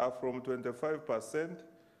rates are from 25%,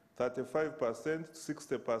 35%,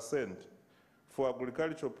 60% for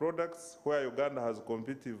agricultural products where Uganda has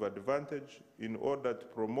competitive advantage in order to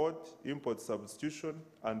promote import substitution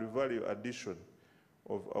and value addition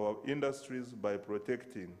of our industries by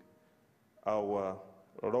protecting our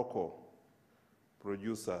local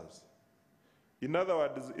producers. In other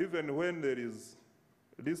words, even when there is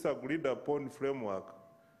this agreed upon framework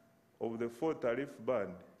of the 4 tariff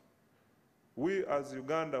band, we as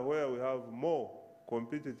Uganda, where we have more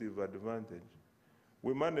competitive advantage,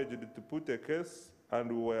 we managed to put a case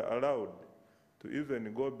and we were allowed to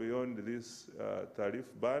even go beyond this tariff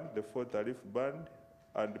band, the 4 tariff band,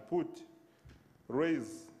 and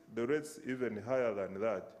raise the rates even higher than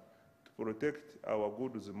that to protect our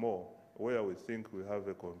goods more where we think we have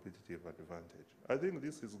a competitive advantage. I think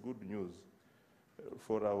this is good news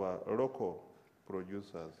for our local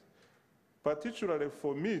producers, particularly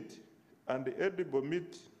for meat and edible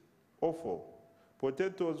meat offal,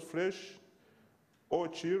 potatoes fresh or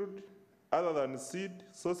chilled, other than seed,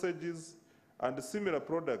 sausages, and similar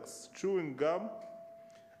products, chewing gum,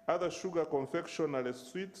 other sugar confectionery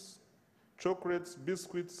sweets, chocolates,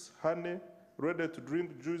 biscuits, honey,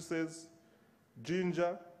 ready-to-drink juices,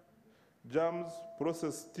 ginger, jams,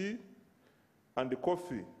 processed tea, and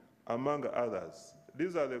coffee, among others.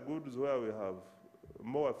 These are the goods where we have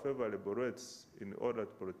more favorable rates in order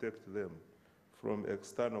to protect them from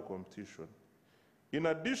external competition. In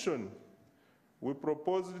addition, we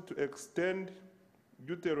proposed to extend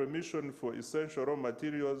duty remission for essential raw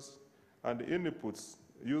materials and inputs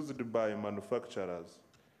used by manufacturers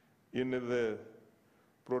in the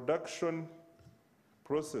production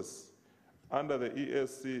process under the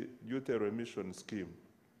ESC duty remission scheme.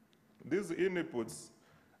 These inputs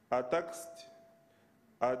are taxed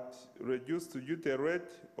at reduced duty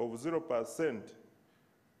rate of 0%,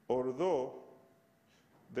 although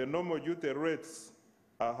the normal duty rates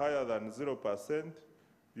are higher than 0%,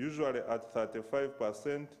 usually at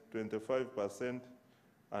 35%, 25%,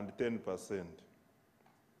 and 10%.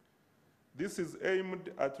 This is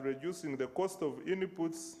aimed at reducing the cost of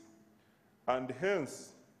inputs and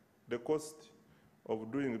hence the cost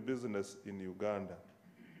of doing business in Uganda.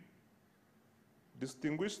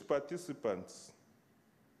 Distinguished participants,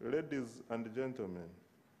 ladies and gentlemen,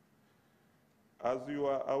 as you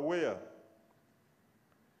are aware,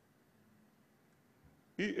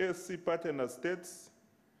 ESC partner states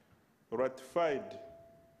ratified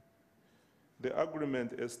the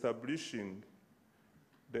agreement establishing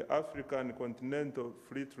the African Continental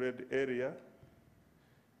Free Trade Area,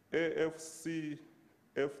 AFCFTA,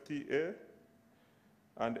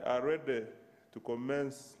 and are ready to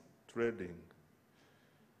commence trading.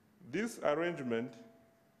 This arrangement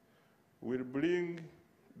will bring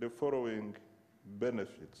the following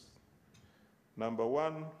benefits. Number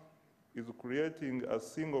one is creating a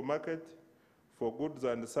single market for goods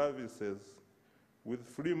and services with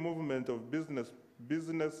free movement of business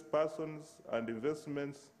persons and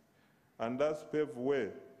investments, and thus pave way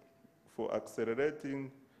for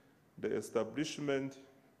accelerating the establishment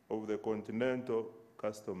of the Continental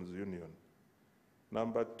Customs Union.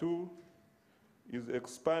 Number two is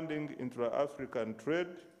expanding intra-African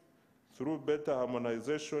trade through better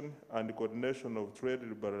harmonization and coordination of trade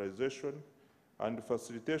liberalization and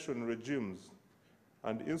facilitation regimes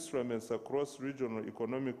and instruments across regional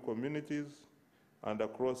economic communities and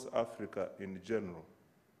across Africa in general.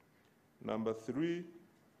 Number three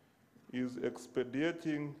is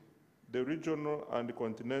expediting the regional and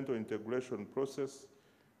continental integration process.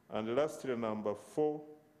 And lastly, number four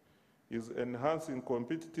is enhancing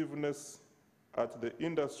competitiveness at the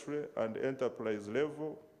industry and enterprise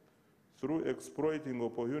level through exploiting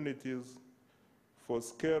opportunities for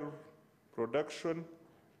scale production,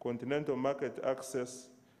 continental market access,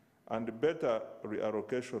 and better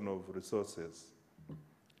reallocation of resources.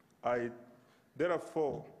 I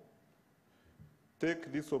therefore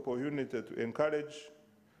take this opportunity to encourage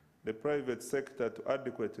the private sector to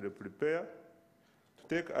adequately prepare, to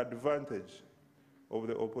take advantage of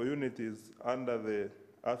the opportunities under the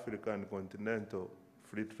African Continental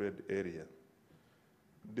Free Trade Area.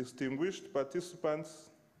 Distinguished participants,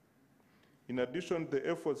 in addition to the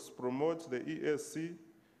efforts to promote the ESC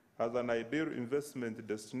as an ideal investment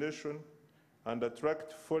destination and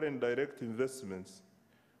attract foreign direct investments,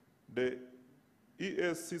 the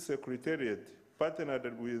ESC Secretariat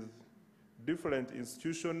partnered with different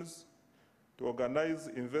institutions to organize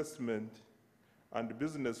investment and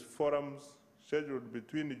business forums scheduled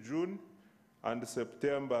between June and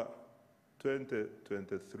September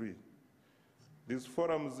 2023. These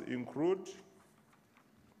forums include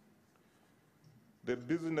the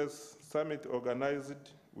Business Summit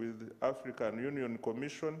organized with African Union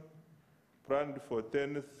Commission, planned for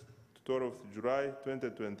 10th to 12th July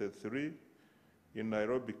 2023 in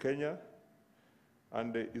Nairobi, Kenya,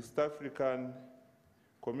 and the East African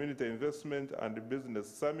Community Investment and Business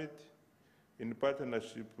Summit in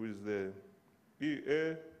partnership with the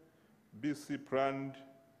EABC, planned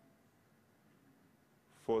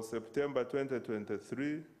for September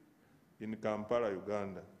 2023 in Kampala,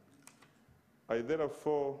 Uganda. I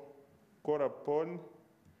therefore call upon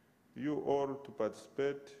you all to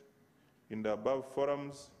participate in the above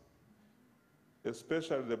forums,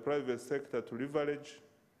 especially the private sector, to leverage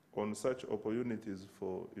on such opportunities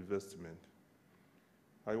for investment.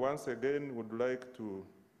 I once again would like to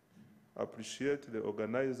appreciate the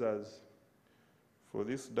organizers for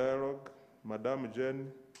this dialogue. Madam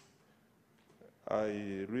Jane,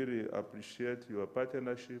 I really appreciate your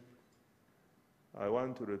partnership. I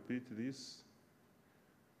want to repeat this.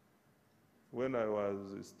 When I was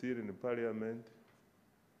still in Parliament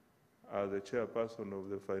as the chairperson of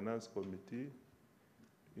the Finance Committee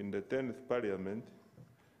in the 10th Parliament,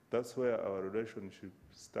 that's where our relationship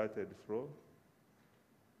started from.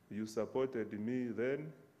 You supported me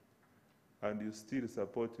then, and you still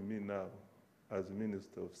support me now as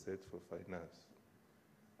Minister of State for Finance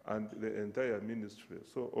and the entire ministry.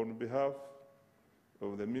 So on behalf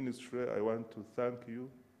of the ministry, I want to thank you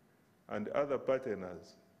and other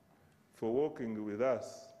partners for working with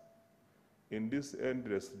us in this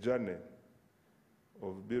endless journey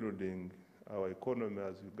of building our economy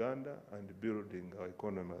as Uganda and building our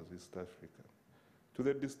economy as East Africa. To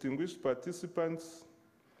the distinguished participants,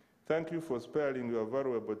 thank you for sparing your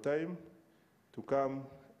valuable time to come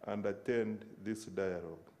and attend this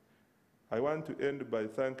dialogue. I want to end by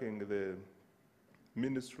thanking the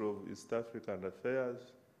Ministry of East African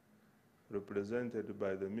Affairs, represented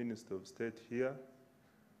by the Minister of State here,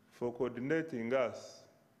 for coordinating us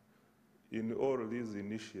in all these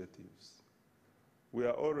initiatives. We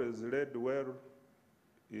are always led well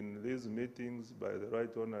in these meetings by the Right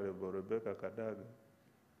Honorable Rebecca Kadaga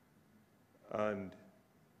and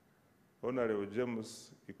Honorable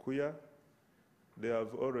James Ikuya. They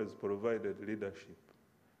have always provided leadership,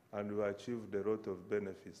 and we achieved a lot of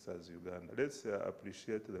benefits as Uganda. Let's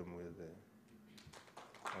appreciate them with them.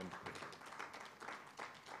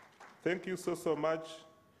 Thank you so much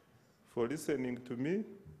for listening to me,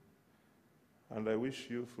 and I wish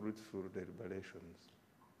you fruitful deliberations.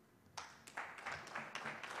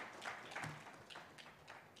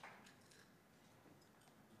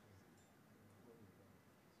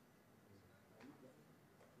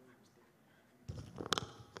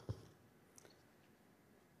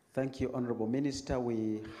 Thank you, Honorable Minister.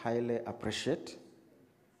 We highly appreciate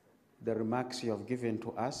the remarks you have given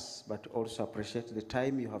to us, but also appreciate the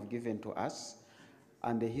time you have given to us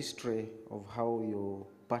and the history of how your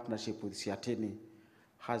partnership with SEATINI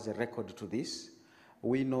has a record to this.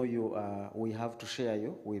 We know you, we have to share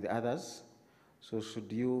you with others. So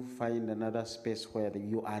should you find another space where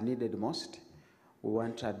you are needed most, we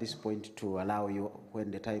want at this point to allow you,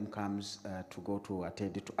 when the time comes, to go to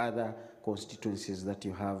attend to other constituencies that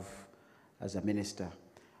you have as a minister.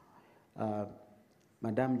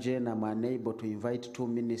 Madam Jane, I'm unable to invite two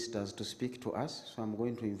ministers to speak to us, so I'm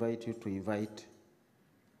going to invite you to invite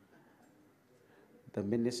the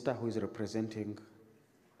minister who is representing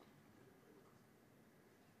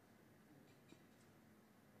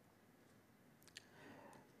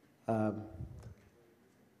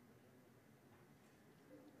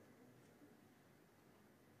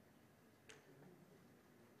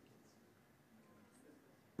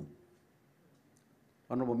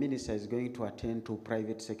Honorable Minister is going to attend to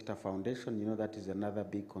Private Sector Foundation. You know, that is another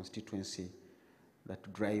big constituency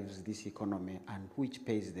that drives this economy and which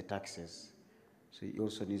pays the taxes. So he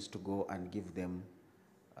also needs to go and give them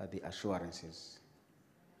the assurances.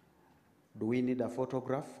 Do we need a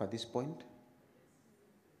photograph at this point?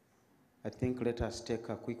 I think let us take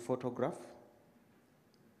a quick photograph.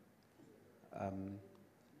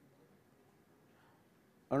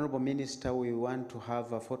 Honorable Minister, we want to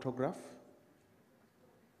have a photograph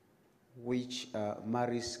which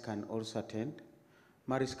Maris can also attend.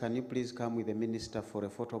 Maris, can you please come with the minister for a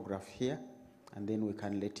photograph here, and then we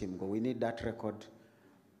can let him go. We need that record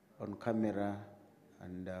on camera,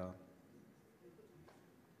 and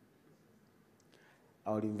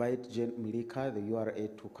I'll invite Jane Mulika, the URA,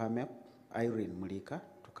 to come up, Irene Mulika,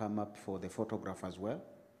 to come up for the photograph as well.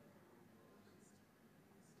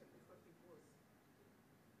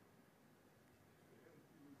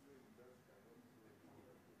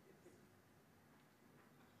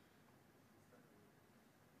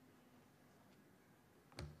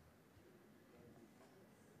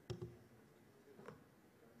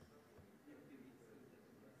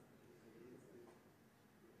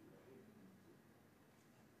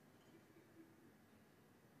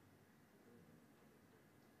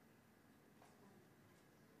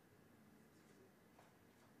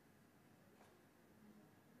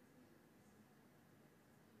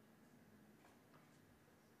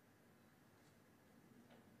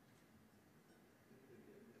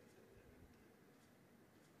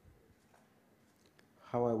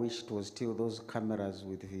 How I wish it was still those cameras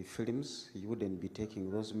with the films. You wouldn't be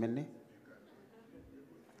taking those many.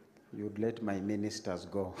 You'd let my ministers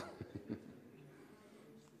go.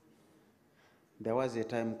 There was a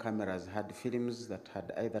time cameras had films that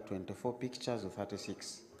had either 24 pictures or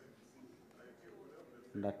 36.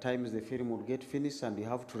 And at times the film would get finished and you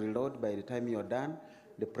have to reload. By the time you're done,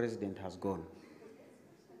 the president has gone.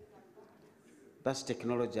 That's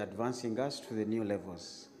technology advancing us to the new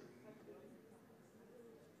levels.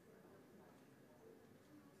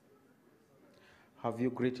 Have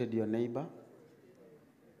you greeted your neighbor?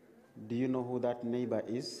 Do you know who that neighbor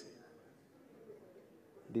is?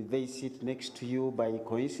 Did they sit next to you by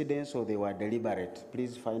coincidence or they were deliberate?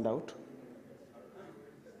 Please find out.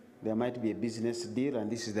 There might be a business deal,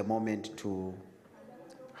 and this is the moment to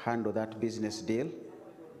handle that business deal.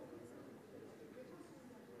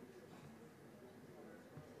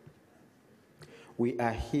 We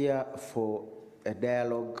are here for a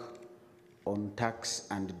dialogue on tax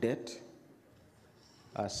and debt.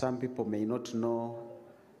 Some people may not know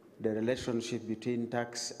the relationship between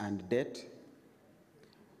tax and debt.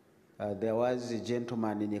 There was a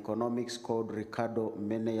gentleman in economics called Ricardo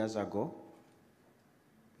many years ago.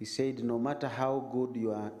 He said, no matter how good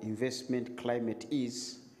your investment climate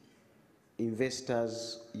is,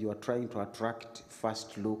 investors you are trying to attract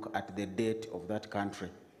first look at the debt of that country,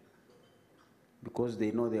 because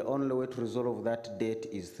they know the only way to resolve that debt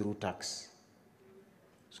is through tax.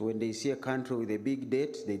 So when they see a country with a big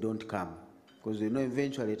debt, they don't come, because they know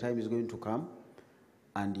eventually time is going to come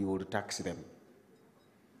and you will tax them.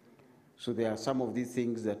 So there are some of these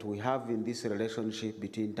things that we have in this relationship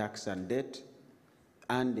between tax and debt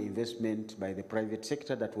and the investment by the private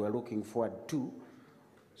sector that we're looking forward to.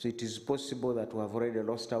 So it is possible that we have already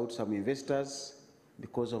lost out some investors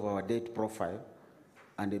because of our debt profile,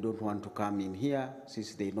 and they don't want to come in here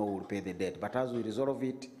since they know we'll pay the debt. But as we resolve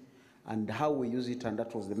it and how we use it, and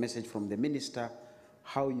that was the message from the minister,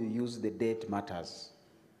 how you use the debt matters.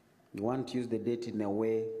 You want to use the debt in a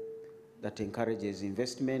way that encourages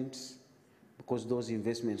investments, because those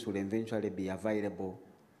investments will eventually be available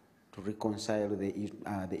to reconcile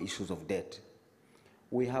the issues of debt.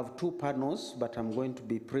 We have two panels, but I'm going to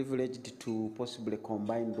be privileged to possibly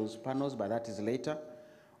combine those panels, but that is later.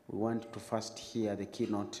 We want to first hear the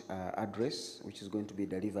keynote address, which is going to be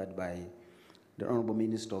delivered by the Honorable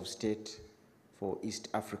Minister of State for East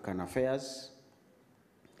African Affairs,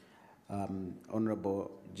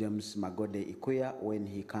 Honorable James Magode Ikuya, when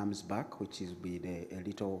he comes back, which will be a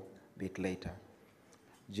little bit later.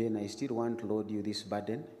 Jane, I still want to load you this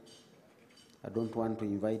burden. I don't want to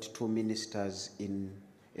invite two ministers in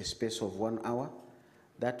a space of 1 hour.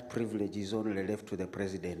 That privilege is only left to the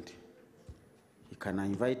president. He can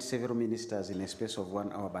invite several ministers in a space of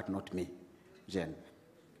 1 hour, but not me. Jane.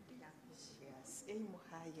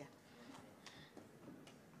 Yes.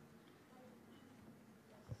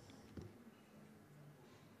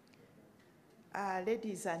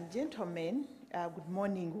 Ladies and gentlemen, good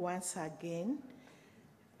morning once again.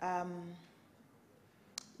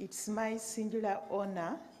 It's my singular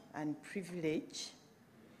honor and privilege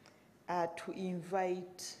to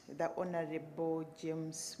invite the Honorable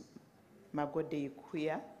James Magode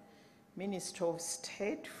Ikuya, Minister of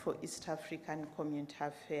State for East African Community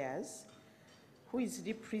Affairs, who is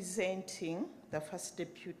representing the First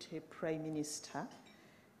Deputy Prime Minister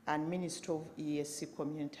and Minister of EAC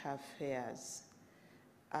Community Affairs,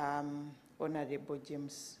 Honorable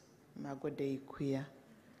James Magode Ikuya.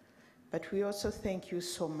 But we also thank you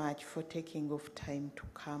so much for taking off time to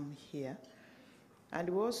come here And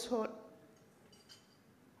we also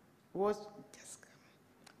would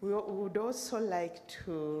also like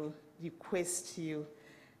to request you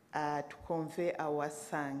to convey our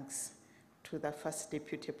thanks to the First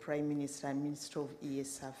Deputy Prime Minister and Minister of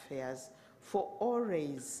ES Affairs for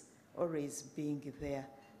always being there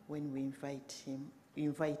when we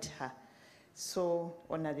invite her. So,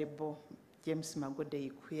 Honorable James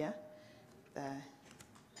Magode Ikuya, the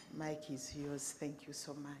mic is yours. Thank you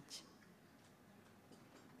so much.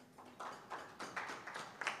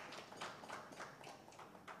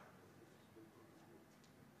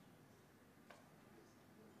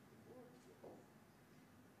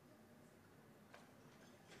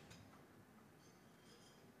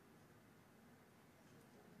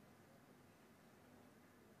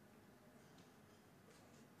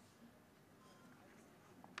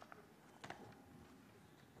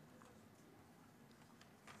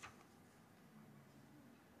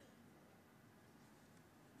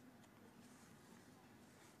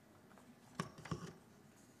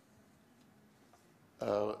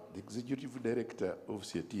 The Executive Director of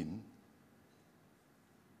SEATINI,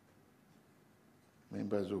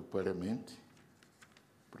 members of Parliament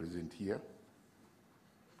present here,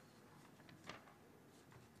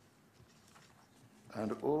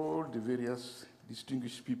 and all the various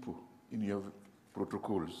distinguished people in your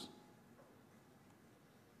protocols.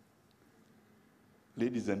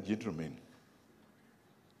 Ladies and gentlemen,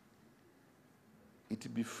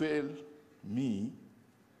 it befell me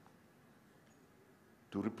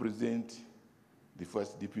to represent the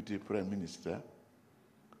First Deputy Prime Minister,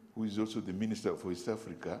 who is also the Minister for East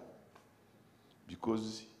Africa,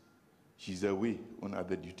 because she's away on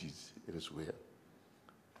other duties elsewhere,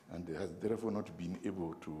 and has therefore not been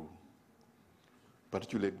able to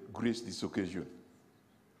particularly grace this occasion.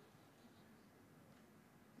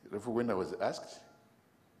 Therefore, when I was asked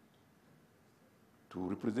to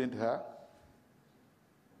represent her,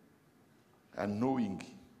 and knowing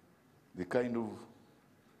the kind of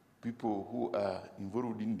people who are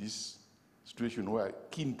involved in this situation, who are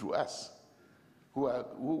keen to us,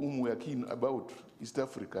 whom we are keen about East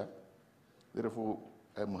Africa, therefore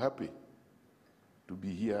I'm happy to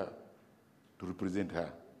be here to represent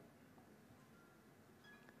her.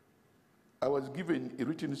 I was given a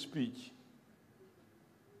written speech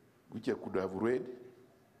which I could have read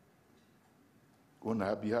on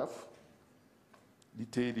her behalf,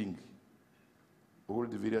 detailing all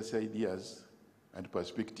the various ideas and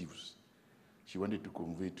perspectives she wanted to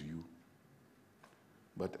convey to you.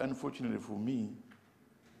 But unfortunately for me,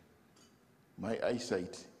 my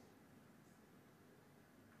eyesight,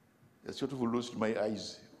 I sort of lost my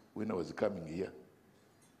eyes when I was coming here,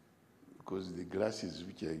 because the glasses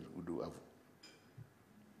which I would have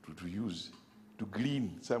to use to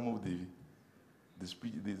glean some of the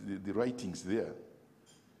writings there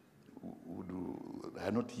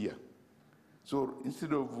are not here. So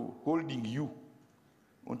instead of holding you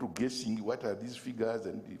onto guessing what are these figures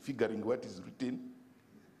and figuring what is written,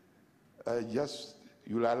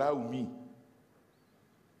 you'll allow me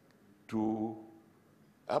to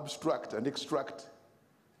abstract and extract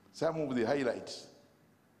some of the highlights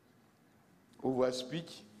of our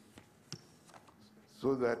speech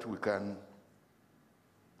so that we can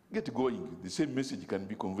get going. The same message can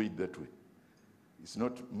be conveyed that way. It's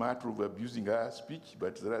not a matter of abusing our speech,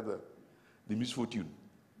 but rather the misfortune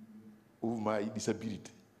of my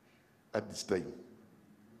disability at this time.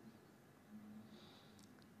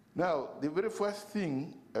 Now, the very first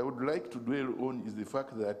thing I would like to dwell on is the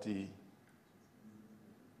fact that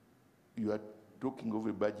you are talking of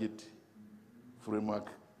a budget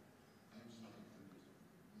framework,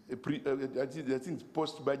 I think it's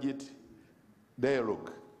post-budget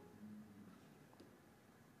dialogue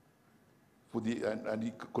for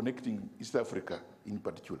and connecting East Africa in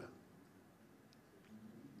particular.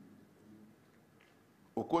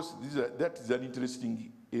 Of course, that is an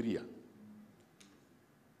interesting area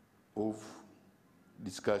of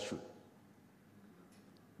discussion.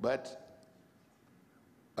 But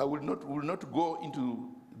I will not go into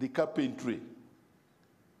the carpentry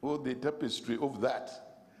or the tapestry of that.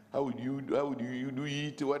 How would you do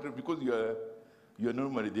it? What, because you are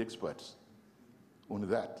normally the experts on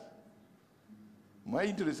that. My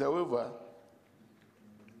interest, however,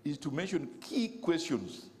 is to mention key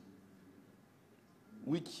questions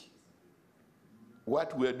which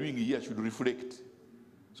what we are doing here should reflect,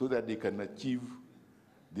 so that they can achieve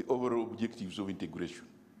the overall objectives of integration.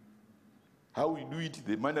 How we do it,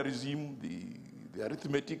 the mannerism, the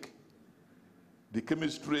arithmetic, the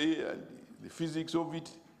chemistry, and the physics of it,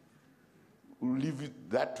 we'll leave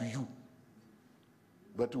that to you.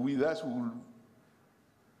 But with us,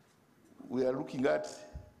 we are looking at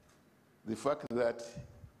the fact that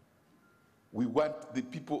we want the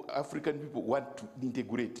people, African people want to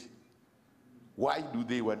integrate. Why do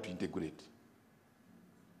they want to integrate?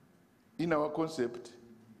 In our concept,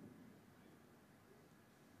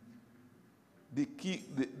 the key,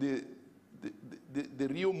 the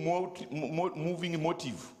real moving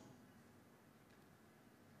motive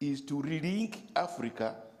is to relink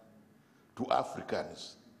Africa to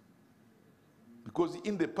Africans. Because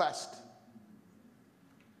in the past,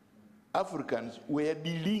 Africans were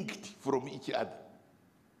delinked from each other.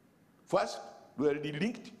 First, we were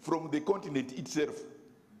delinked from the continent itself.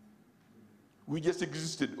 We just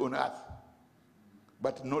existed on Earth,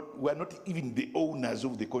 but we are not even the owners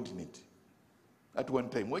of the continent. At one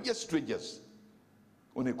time, we were just strangers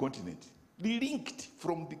on a continent, linked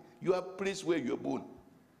from your place where you are born.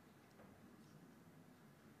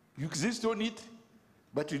 You exist on it,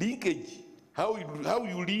 but linkage, how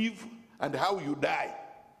you live and how you die,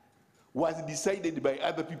 was decided by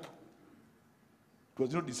other people. It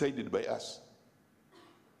was not decided by us.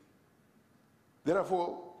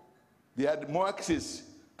 Therefore, they had more access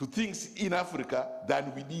to things in Africa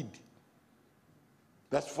than we did.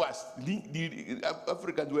 That's first.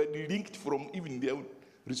 Africans were linked from even their own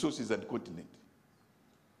resources and continent.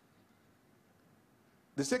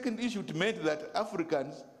 The second issue meant that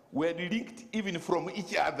Africans were linked even from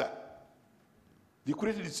each other. They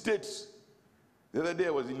created states. The other day I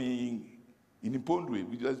was in Pondwe,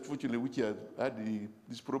 which unfortunately had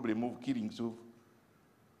this problem of killings of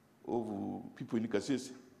people in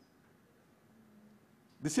Kasese.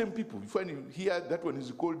 The same people. You find here, that one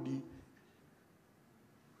is called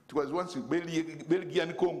it was once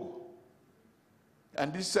Belgian Congo.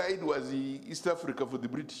 And this side was East Africa for the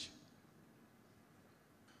British.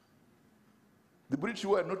 The British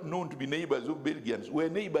were not known to be neighbors of Belgians, were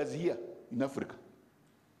neighbors here in Africa.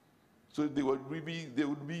 So they would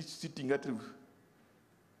be sitting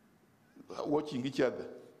watching each other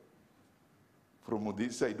from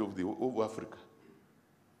this side of Africa.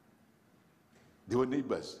 They were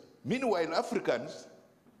neighbors. Meanwhile, Africans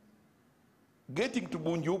getting to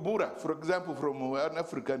Bujumbura, for example, from an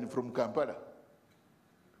African from Kampala,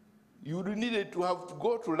 you needed to have to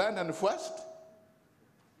go to London first,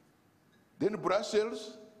 then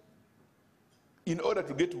Brussels, in order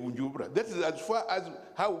to get to Bujumbura. That is as far as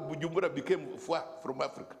how Bujumbura became far from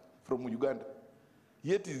Africa, from Uganda.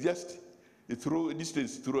 Yet it's just a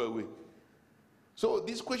distance throw away. So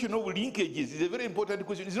this question of linkages is a very important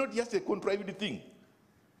question. It's not just a contrived thing.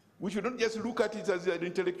 We should not just look at it as an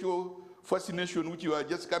intellectual fascination which you are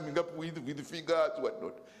just coming up with figures,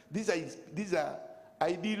 whatnot. These are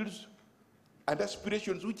ideals and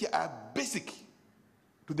aspirations which are basic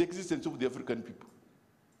to the existence of the African people.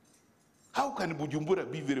 How can Bujumbura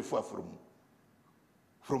be very far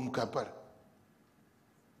from Kampala?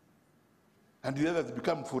 And the others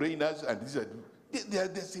become foreigners, and they are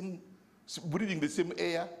the same, breathing the same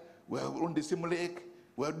air, we are on the same lake,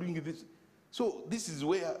 we are doing this. So this is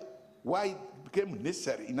why it became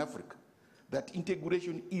necessary in Africa that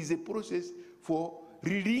integration is a process for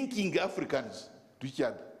relinking Africans to each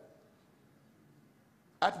other.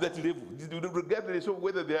 At that level, regardless of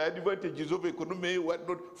whether there are advantages of economy or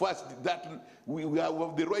whatnot, first that we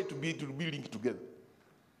have the right to be linked together.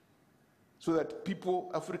 So that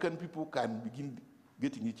African people can begin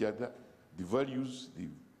getting each other, the values, the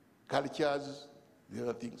cultures, the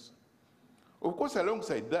other things. Of course,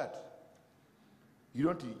 alongside that, you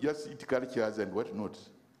don't just eat cultures and whatnot.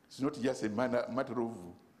 It's not just a matter of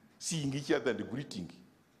seeing each other and greeting.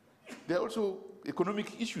 There are also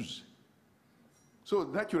economic issues. So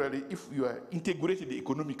naturally, if you are integrated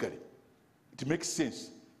economically, it makes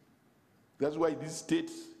sense. That's why these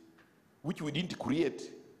states, which we didn't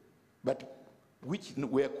create, but which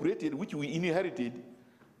were created, which we inherited,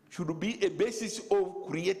 should be a basis of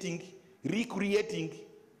recreating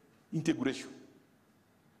integration.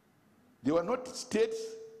 They were not states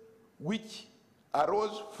which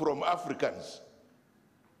arose from Africans,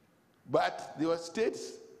 but they were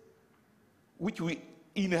states which we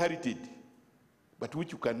inherited, but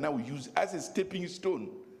which you can now use as a stepping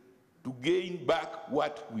stone to gain back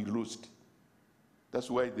what we lost. That's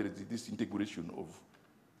why there is this integration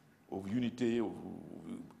of unity, of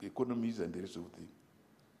economies and the rest of the thing.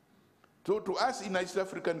 So to us in East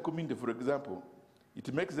African community, for example,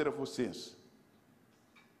 it makes therefore sense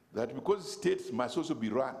that because states must also be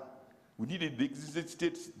run, we needed the existing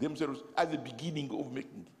states themselves as the beginning of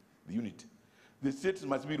making the unity. The states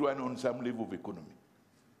must be run on some level of economy.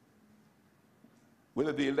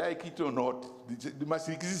 Whether they like it or not, they must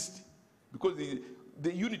exist. Because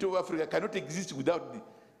the unity of Africa cannot exist without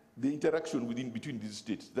the interaction between these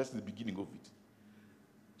states. That's the beginning of it.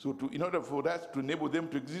 So in order for that to enable them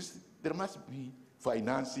to exist, there must be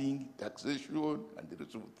financing, taxation, and the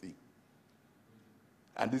rest of the thing.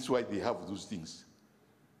 And this is why they have those things.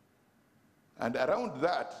 And around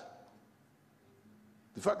that,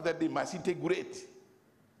 the fact that they must integrate,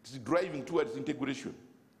 it's driving towards integration.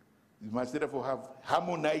 They must therefore have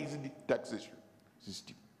harmonized taxation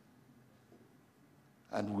system.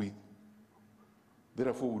 And we,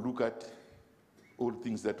 therefore, we look at all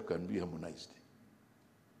things that can be harmonized.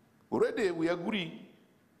 Already we agree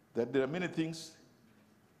that there are many things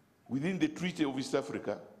within the Treaty of East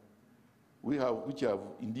Africa which have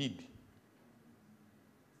indeed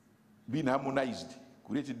been harmonized.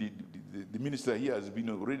 The minister here has been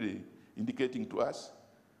already indicating to us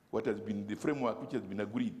what has been the framework which has been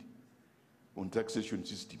agreed on taxation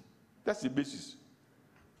system. That's the basis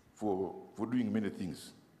for doing many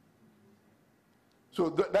things. So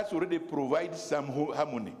that's already provides some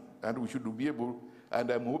harmony, and we should be able, and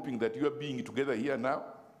I'm hoping that you are being together here now,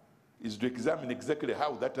 is to examine exactly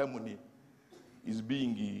how that harmony is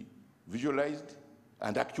being visualized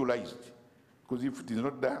and actualized. Because if it is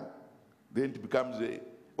not done, then it becomes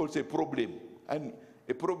also a problem, and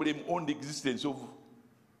a problem on the existence of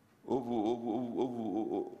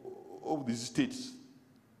these states.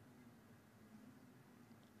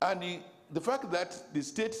 And the fact that the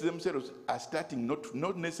states themselves are starting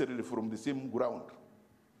not necessarily from the same ground.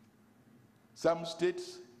 Some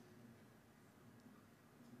states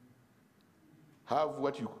have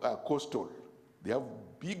what you are coastal. They have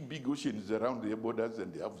big oceans around their borders,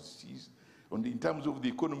 and they have seas. And in terms of the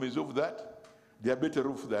economies of that, they are better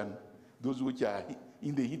off than those which are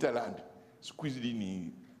in the hinterland, squeezed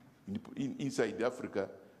inside Africa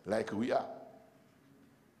like we are.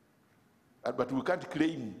 But we can't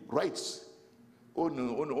claim rights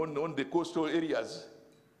on the coastal areas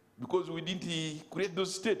because we didn't create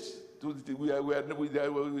those states. So we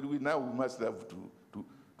now must have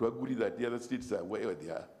to agree that the other states are where they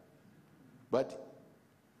are. But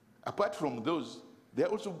apart from those, there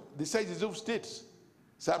are also the sizes of states.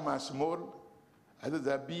 Some are small, others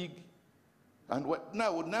are big. And what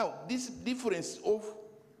now this difference of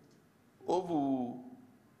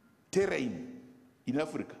terrain in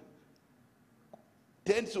Africa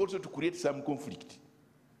tends also to create some conflict.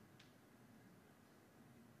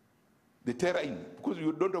 The terrain, because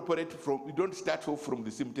you don't start off from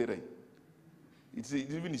the same terrain. It's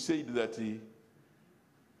even said that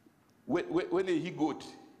when a he-goat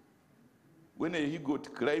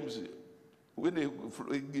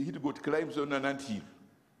climbs on an anthill,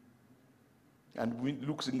 and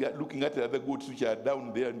looking at the other goats which are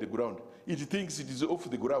down there on the ground, it thinks it is off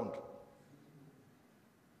the ground.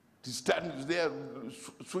 It stands there,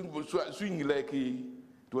 swinging like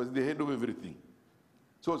it was the head of everything.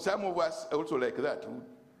 So some of us are also like that.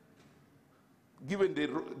 Given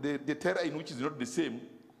the terrain which is not the same,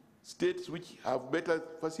 states which have better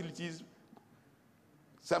facilities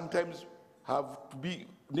sometimes have to be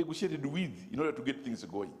negotiated with in order to get things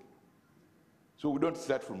going. So we don't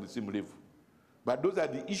start from the same level. But those are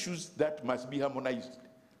the issues that must be harmonized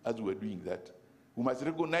as we're doing that. We must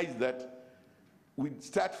recognize that we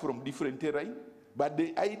start from different terrain, but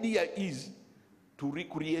the idea is to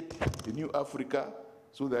recreate a new Africa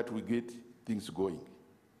so that we get things going.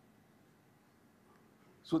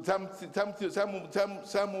 So some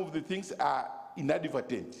of the things are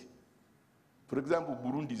inadvertent. For example,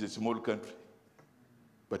 Burundi is a small country,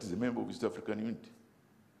 but is a member of East African Unity.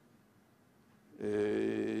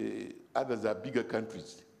 Others are bigger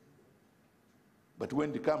countries. But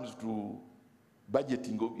when it comes to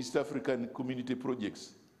budgeting of East African community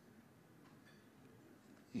projects,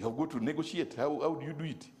 you have got to negotiate. How do you do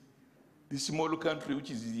it? This small country,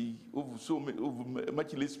 which is of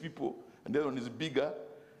much less people, and the other one is bigger,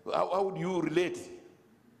 how do you relate?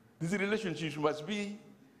 These relationships must be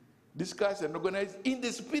discussed and organized in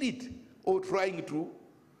the spirit of trying to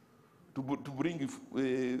bring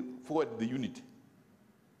forward the unity.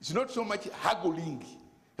 It's not so much haggling.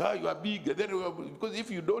 You are big, because if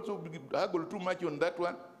you don't haggle too much on that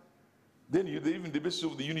one, then even the basis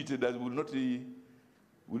of the unity that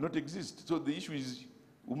will not exist. So the issue is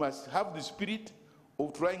we must have the spirit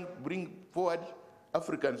of trying to bring forward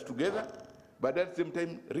Africans together, but at the same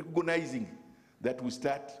time recognizing that we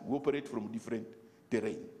operate from different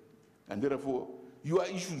terrain. And therefore, your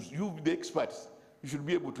issues, you the experts, you should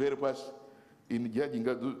be able to help us in judging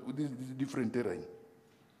this different terrain.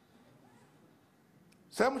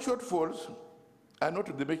 Some shortfalls are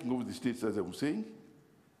not the making of the states, as I'm saying.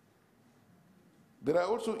 There are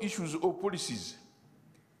also issues of policies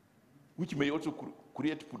which may also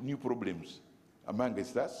create new problems.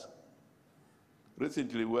 amongst us.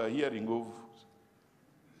 Recently, we are hearing of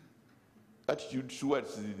attitude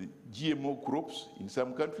towards the GMO crops in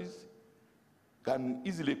some countries can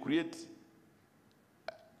easily create.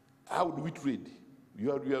 How do we trade?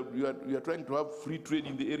 You are trying to have free trade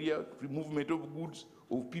in the area, free movement of goods,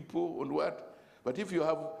 of people, and what? But if you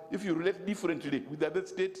relate differently with other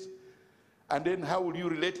states, and then how will you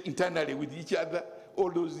relate internally with each other? All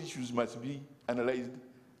those issues must be analyzed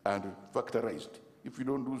and factorized. If you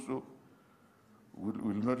don't do so, we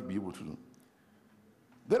will not be able to do.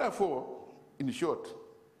 Therefore, in short,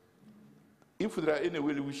 if there are any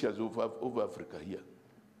well-wishers of Africa here,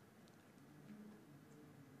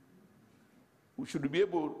 we should be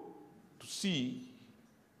able to see,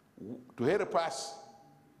 to help us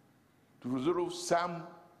to resolve some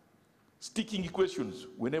sticking questions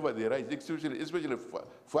whenever they arise, especially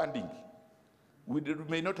funding. We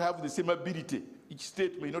may not have the same ability. Each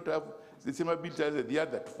state may not have the same ability as the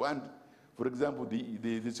other to fund, for example,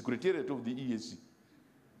 the secretariat of the EAC.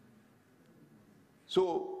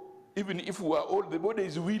 So even if we are all, the body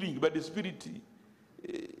is willing, but the spirit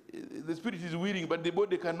is willing, but the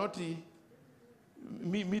body cannot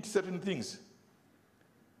meet certain things.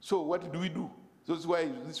 So what do we do? So this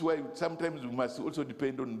is why sometimes we must also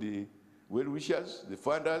depend on the well-wishers, the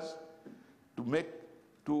funders,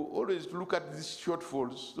 to always look at these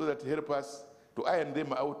shortfalls so that help us to iron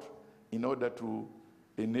them out in order to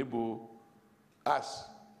enable us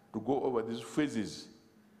to go over these phases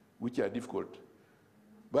which are difficult.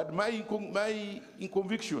 But my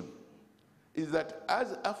conviction is that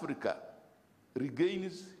as Africa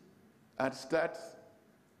regains and starts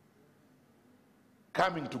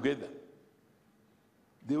coming together,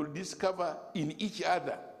 they will discover in each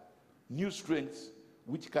other new strengths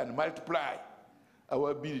which can multiply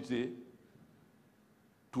our ability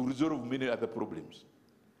to resolve many other problems.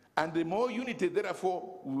 And the more unity,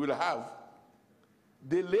 therefore, we will have,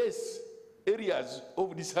 the less areas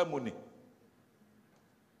of disharmony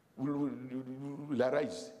will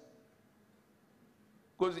arise.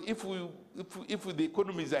 Because if the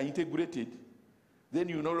economies are integrated, then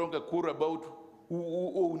you no longer care about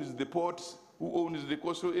who owns the ports, who owns the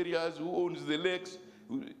coastal areas, who owns the lakes.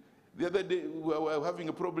 The other day, we were having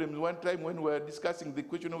a problem one time when we were discussing the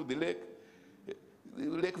question of the lake.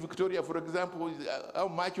 Lake Victoria, for example, how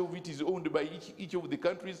much of it is owned by each of the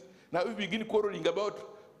countries. Now, if we begin quarreling about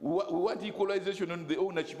we want equalization on the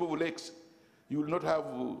ownership of lakes, you will not have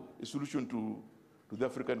a solution to the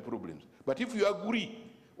African problems. But if you agree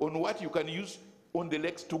on what you can use on the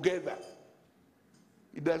lakes together,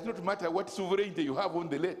 it does not matter what sovereignty you have on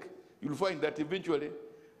the lake. You'll find that eventually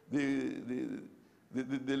the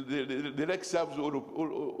lake serves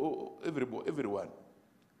everyone.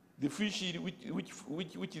 The fish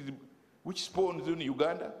which spawns in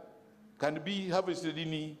Uganda can be harvested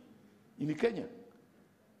in Kenya.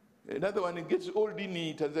 Another one gets old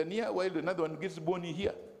in Tanzania, while another one gets born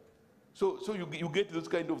here. So you get those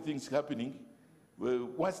kind of things happening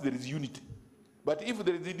once there is unity. But if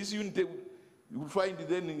there is disunity, you will find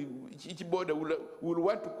then each border will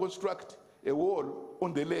want to construct a wall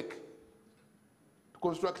on the lake. To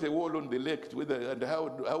construct a wall on the lake, whether and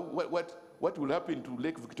what will happen to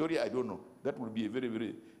Lake Victoria, I don't know. That will be a very,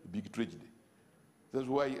 very big tragedy. That's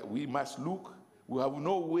why we must look. We have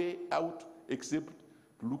no way out except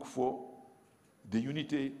to look for the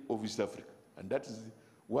unity of East Africa. And that is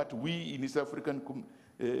what we in East African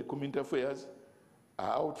Community Affairs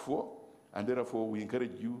are out for, and therefore we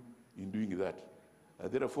encourage you in doing that.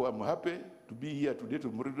 Therefore, I'm happy to be here today to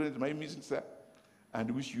moderate my meeting, sir, and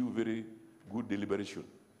wish you very good deliberation.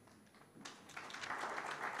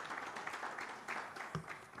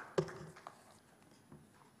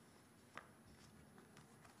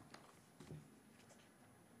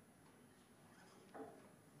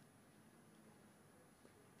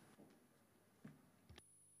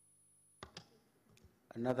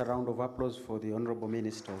 Another round of applause for the Honorable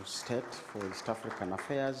Minister of State for East African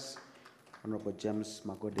Affairs, Honorable James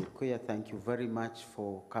Magode Kuya. Thank you very much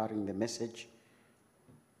for carrying the message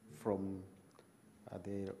from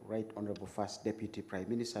the Right Honorable First Deputy Prime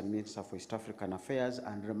Minister and Minister for East African Affairs,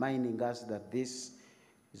 and reminding us that this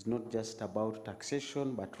is not just about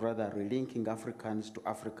taxation, but rather relinking Africans to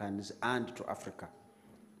Africans and to Africa.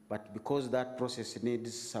 But because that process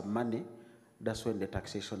needs some money, that's when the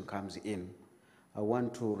taxation comes in. I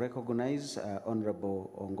want to recognize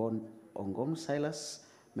Honorable Ongom Silas,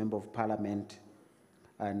 Member of Parliament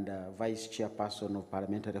and Vice Chairperson of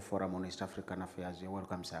Parliamentary Forum on East African Affairs. You're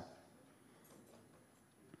welcome, sir.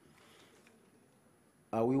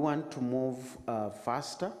 We want to move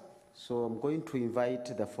faster, so I'm going to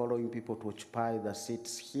invite the following people to occupy the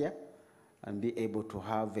seats here. and be able to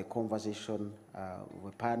have a conversation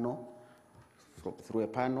with a panel, through a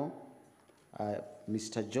panel.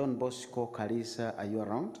 Mr. John Bosco Kalisa, are you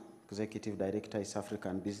around? Executive Director, East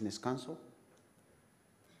African Business Council.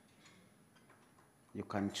 You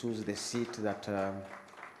can choose the seat that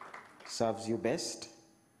serves you best.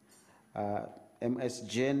 Ms.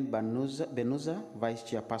 Jane Benuza, Vice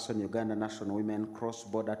Chairperson, Uganda National Women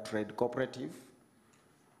Cross-Border Trade Cooperative.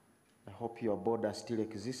 I hope your border still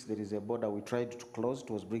exists. There is a border we tried to close. It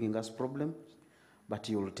was bringing us problems, but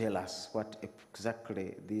you will tell us what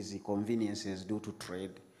exactly these inconveniences do to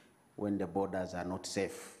trade when the borders are not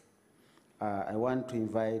safe. I want to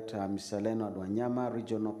invite Mr. Leonard Wanyama,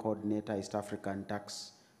 Regional Coordinator, East African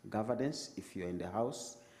Tax Governance, if you're in the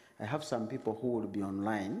house. I have some people who will be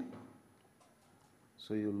online,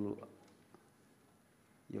 so you'll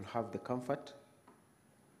have the comfort.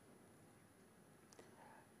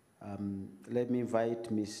 Let me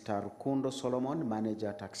invite Mr. Rukundo Solomon,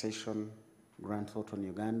 Manager Taxation, Grant Thornton,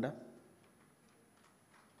 Uganda.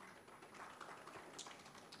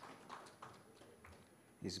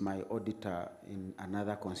 He's my auditor in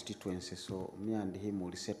another constituency, so me and him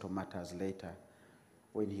will settle matters later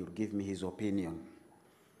when he will give me his opinion.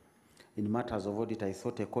 In matters of audit, I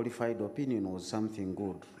thought a qualified opinion was something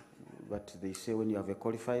good, but they say when you have a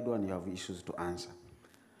qualified one, you have issues to answer.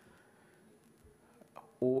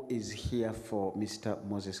 Who is here for Mr.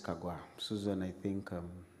 Moses Kagwa? Susan, I think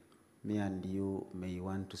me and you may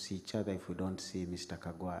want to see each other if we don't see Mr.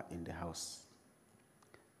 Kagwa in the house.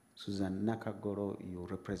 Susan Nakagoro, you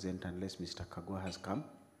represent unless Mr. Kagwa has come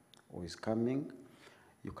or is coming.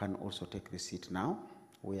 You can also take the seat now.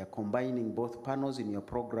 We are combining both panels in your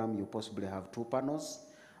program. You possibly have two panels,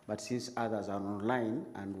 but since others are online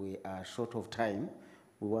and we are short of time,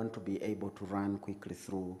 we want to be able to run quickly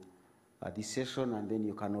through this session, and then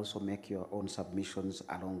you can also make your own submissions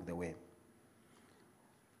along the way.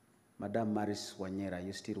 Madam Maris Wanyera, are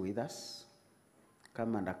you still with us?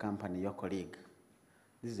 Come and accompany your colleague.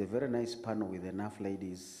 This is a very nice panel with enough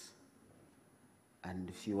ladies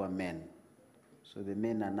and fewer men. So the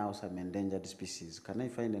men are now some endangered species. Can I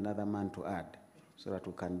find another man to add so that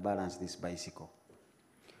we can balance this bicycle?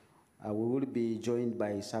 We will be joined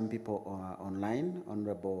by some people online.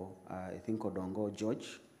 Honorable, I think Odongo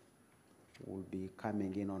George will be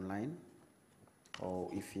coming in online. Or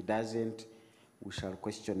if he doesn't, we shall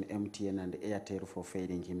question MTN and Airtel for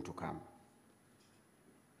failing him to come.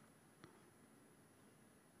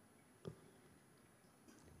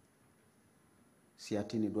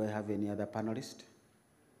 SEATINI, do I have any other panelist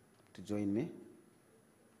to join me?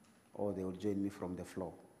 Or they will join me from the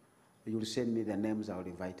floor? You will send me the names, I will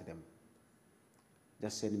invite them.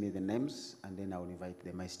 Just send me the names and then I will invite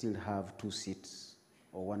them. I still have 2 seats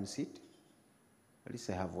or 1 seat. At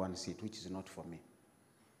least I have 1 seat, which is not for me.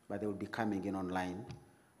 But they will be coming in online,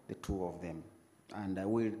 the 2 of them. And I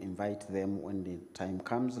will invite them when the time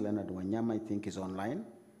comes. Leonard Wanyama, I think, is online.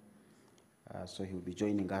 So he will be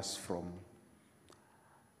joining us from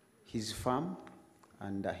his farm,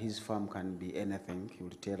 and his farm can be anything. He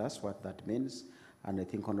will tell us what that means. And I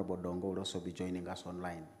think Honorable Dongo will also be joining us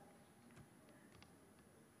online.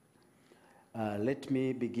 Let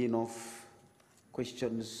me begin off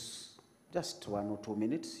questions, just 1 or 2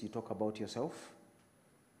 minutes. You talk about yourself,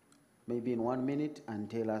 maybe in 1 minute, and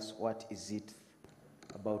tell us what is it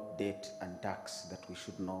about debt and tax that we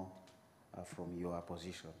should know from your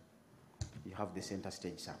position. You have the center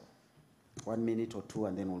stage, sir. 1 minute or 2,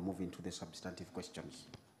 and then we'll move into the substantive questions.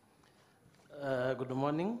 Good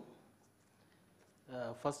morning.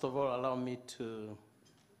 First of all, allow me to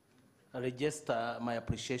register my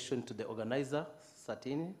appreciation to the organizer,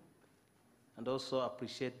 SEATINI, and also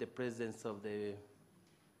appreciate the presence of the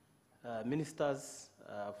ministers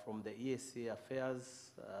from the EAC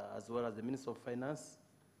Affairs, as well as the Minister of Finance,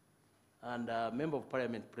 and Member of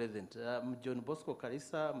Parliament present. I'm John Bosco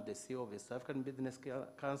Kalisa, I'm the CEO of the East African Business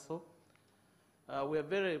Council. We are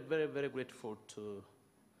very, very, very grateful to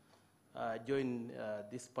join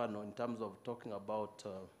this panel in terms of talking about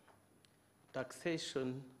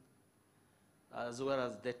taxation as well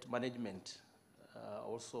as debt management,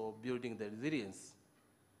 also building the resilience.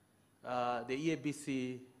 The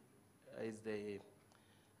EABC is the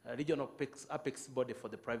regional apex body for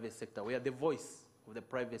the private sector. We are the voice of the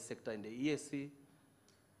private sector in the EAC.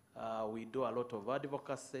 We do a lot of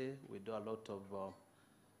advocacy. We do a lot of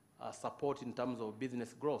support in terms of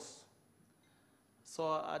business growth.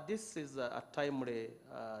 So this is a timely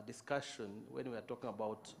discussion when we are talking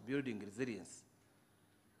about building resilience.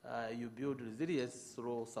 You build resilience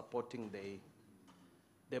through supporting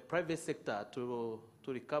the private sector to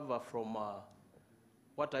recover from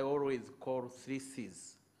what I always call 3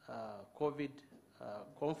 C's. COVID,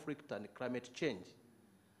 conflict, and climate change.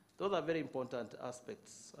 Those are very important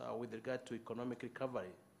aspects with regard to economic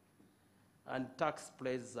recovery. And tax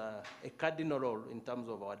plays a cardinal role in terms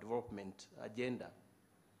of our development agenda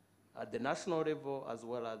at the national level as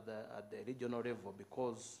well as at the regional level,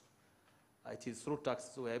 because it is through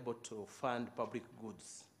taxes we're able to fund public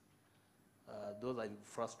goods. Those are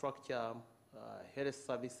infrastructure, health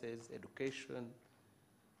services, education,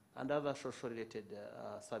 and other social-related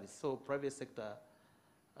services. So private sector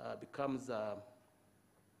becomes a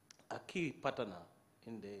key partner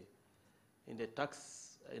in the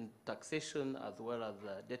taxation as well as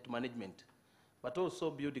debt management, but also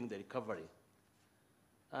building the recovery.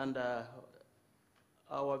 And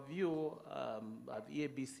our view at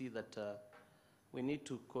EABC that we need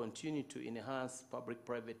to continue to enhance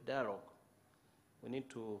public-private dialogue. We need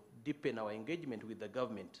to deepen our engagement with the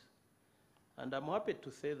government. And I'm happy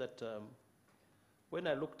to say that when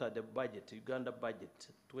I looked at the budget, Uganda budget,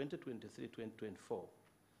 2023-2024,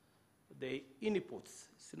 the inputs,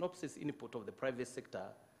 synopsis input of the private sector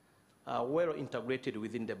are well integrated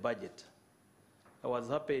within the budget. I was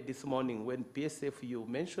happy this morning when PSFU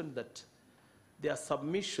mentioned that their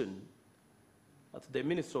submission at the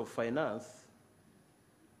Ministry of Finance,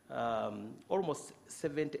 almost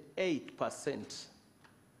 78%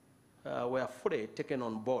 were fully taken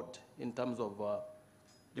on board in terms of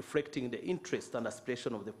reflecting the interest and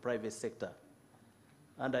aspiration of the private sector.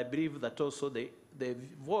 And I believe that also the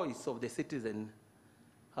voice of the citizen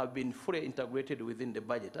have been fully integrated within the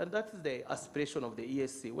budget. And that is the aspiration of the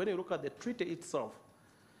ESC. When you look at the treaty itself,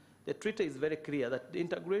 the treaty is very clear that the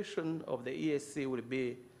integration of the ESC will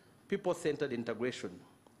be people-centered integration.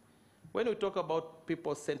 When we talk about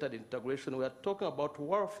people-centered integration, we are talking about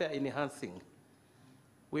welfare enhancing.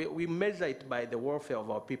 We measure it by the welfare of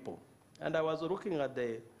our people. And I was looking at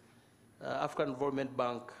the African Development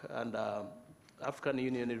Bank and African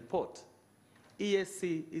Union report.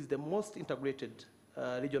 ESC is the most integrated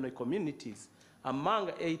regional communities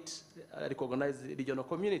among 8 recognized regional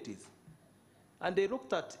communities. And they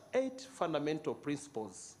looked at 8 fundamental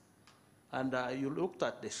principles. And you looked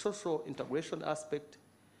at the social integration aspect.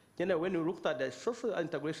 You know, when you looked at the social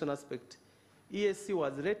integration aspect, ESC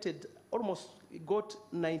was rated almost, got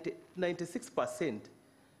 96%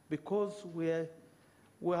 because we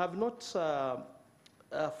have not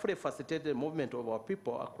fully facilitated the movement of our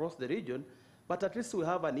people across the region, but at least we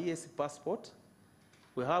have an ESC passport.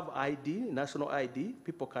 We have ID, national ID.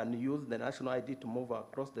 People can use the national ID to move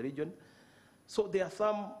across the region. So there are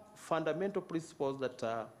some fundamental principles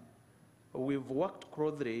that we've worked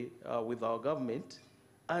closely with our government,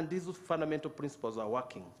 and these fundamental principles are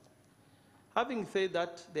working. Having said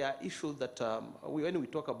that, there are issues that when we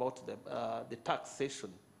talk about the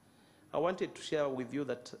taxation, I wanted to share with you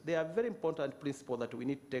that there are very important principles that we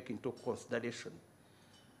need to take into consideration.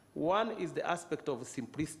 One is the aspect of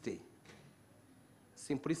simplicity.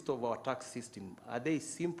 Simplicity of our tax system. Are they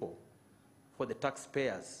simple for the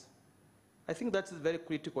taxpayers? I think that is very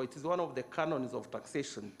critical. It is one of the canons of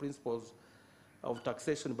taxation, principles of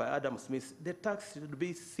taxation by Adam Smith. The tax should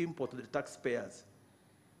be simple to the taxpayers.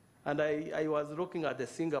 And I was looking at the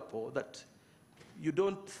Singapore that you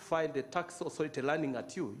don't find the tax authority learning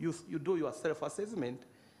at you. You do your self-assessment.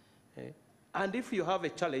 And if you have a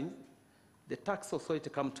challenge, the tax authority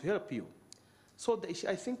comes to help you. So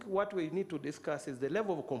I think what we need to discuss is the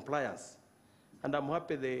level of compliance. And I'm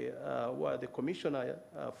happy the commissioner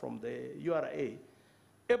from the URA,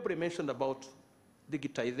 Every mentioned about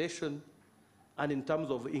digitization and in terms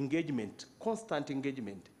of engagement, constant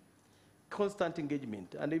engagement.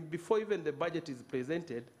 And before even the budget is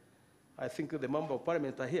presented, I think the member of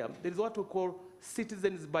parliament are here, there is what we call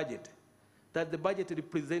citizens' budget, that the budget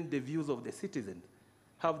represents the views of the citizens.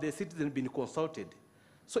 Have the citizens been consulted?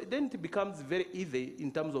 So then it becomes very easy in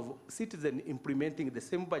terms of citizens implementing the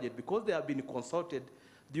same budget because they have been consulted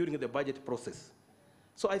during the budget process.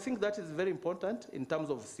 So I think that is very important in terms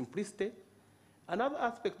of simplicity. Another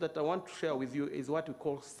aspect that I want to share with you is what we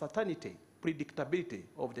call certainty, predictability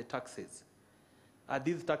of the taxes. Are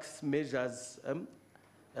these tax measures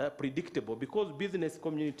predictable? Because business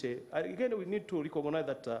community, again, we need to recognize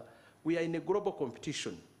that we are in a global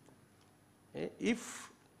competition. If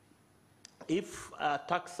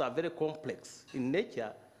taxes are very complex in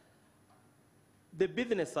nature, the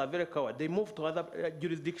business are very coward. They move to other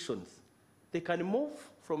jurisdictions. They can move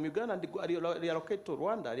from Uganda and reallocate to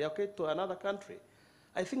Rwanda, reallocate to another country.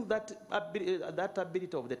 I think that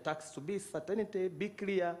ability of the tax to be certainty, be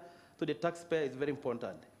clear to the taxpayer is very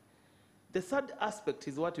important. The third aspect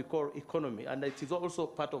is what we call economy, and it is also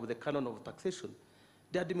part of the canon of taxation.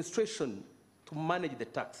 The administration to manage the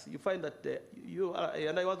tax. You find that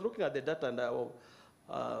and I was looking at the data, and I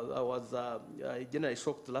was generally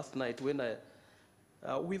shocked last night when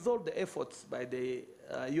with all the efforts by the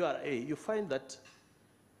URA, you find that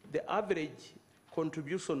the average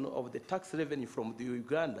contribution of the tax revenue from the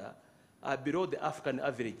Uganda are below the African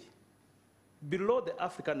average. Below the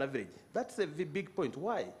African average. That's a big point.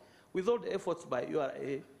 Why? With all the efforts by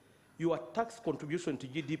URA, your tax contribution to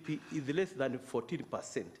GDP is less than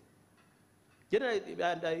 14%. Generally,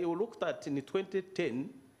 and I looked at in 2010,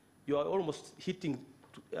 you are almost hitting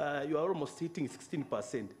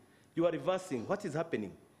 16%. You are reversing. What is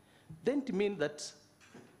happening? Then it means that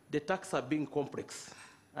the tax are being complex.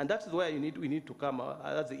 And that's where we need to come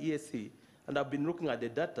as the ESC. And I've been looking at the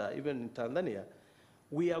data, even in Tanzania.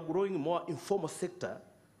 We are growing more informal sector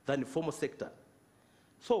than formal sector.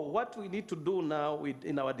 So what we need to do now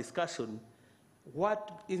in our discussion,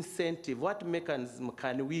 what incentive, what mechanism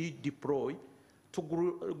can we deploy to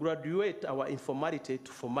graduate our informality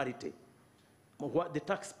to formality? What the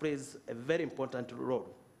tax plays a very important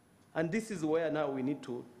role. And this is where now we need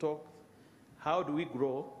to talk, how do we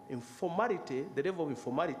grow informality, the level of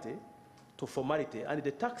informality to formality? And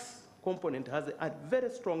the tax component has a very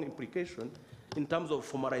strong implication in terms of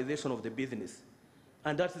formalization of the business.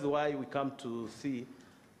 And that is why we come to see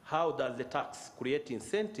how does the tax create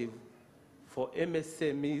incentive for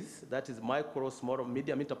MSMEs, that is micro, small,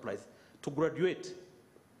 medium enterprise, to graduate.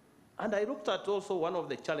 And I looked at also one of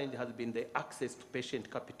the challenges has been the access to patient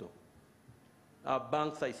capital.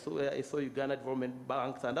 Banks, I saw Uganda development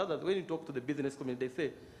banks and others, when you talk to the business community, they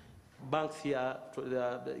say, banks here,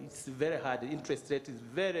 it's very hard, the interest rate is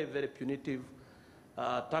very, very punitive,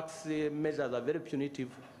 tax measures are very punitive.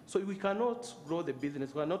 So we cannot grow the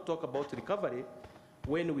business, we cannot talk about recovery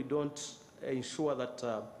when we don't ensure that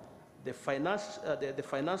the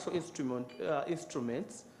financial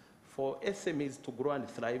instruments for SMEs to grow and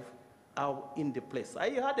thrive are in the place. I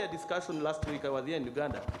had a discussion last week, I was here in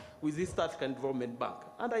Uganda, with East African Development Bank,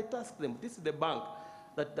 and I asked them, this is the bank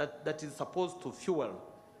that is supposed to fuel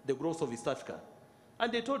the growth of East Africa.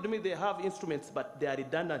 And they told me they have instruments, but they are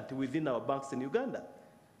redundant within our banks in Uganda.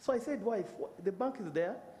 So I said, why? The bank is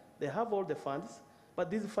there, they have all the funds, but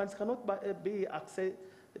these funds cannot be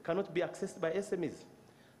accessed by SMEs.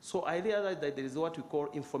 So I realized that there is what we call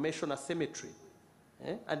information asymmetry.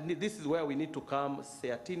 And this is where we need to come,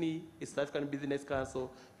 SEATINI, East African Business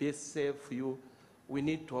Council, PSFU, we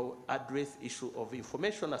need to address issue of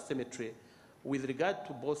information asymmetry with regard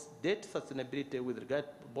to both debt sustainability, with regard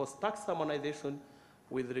to both tax harmonization,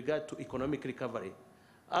 with regard to economic recovery.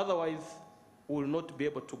 Otherwise, we will not be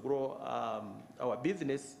able to grow our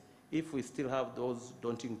business if we still have those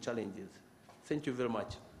daunting challenges. Thank you very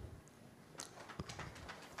much.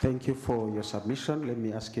 Thank you for your submission. Let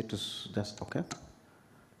me ask you to just, okay.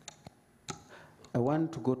 I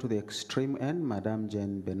want to go to the extreme end, Madam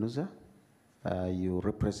Jane Benuza. You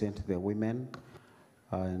represent the women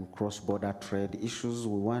in cross-border trade issues.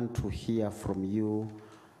 We want to hear from you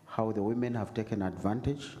how the women have taken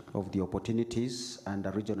advantage of the opportunities and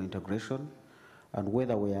the regional integration, and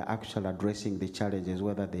whether we are actually addressing the challenges,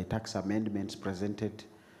 whether the tax amendments presented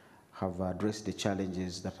have addressed the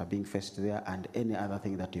challenges that are being faced there, and any other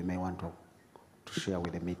thing that you may want to share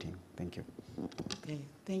with the meeting. Thank you. Okay,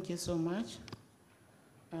 thank you so much.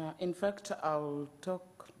 In fact, I'll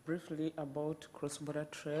talk briefly about cross-border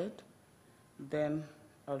trade, then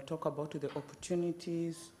I'll talk about the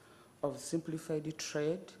opportunities of simplified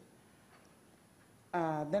trade,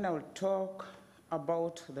 then I'll talk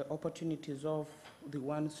about the opportunities of the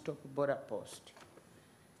one-stop border post.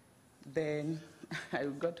 Then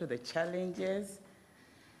I'll go to the challenges,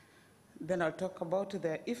 then I'll talk about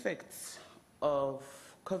the effects of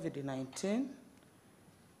COVID-19,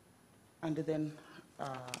 and then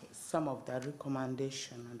some of the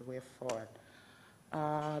recommendation and way forward.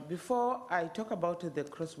 Before I talk about the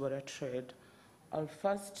cross-border trade, I'll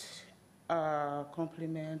first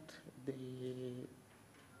compliment the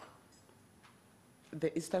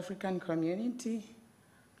East African Community,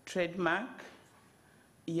 Trademark,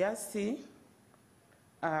 EAC,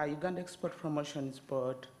 Uganda Export Promotions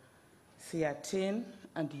Board, SEATIN,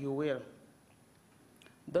 and UWIL.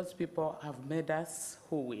 Those people have made us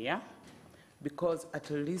who we are, because at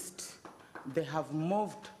least they have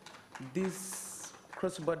moved these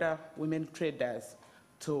cross-border women traders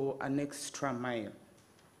to an extra mile.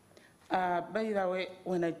 By the way,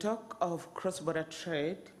 when I talk of cross-border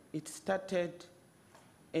trade, it started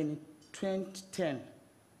in 2010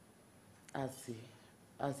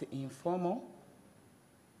 as informal,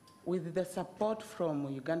 with the support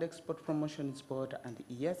from Uganda Export Promotions Board and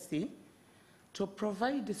EAC to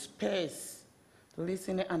provide space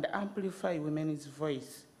listen and amplify women's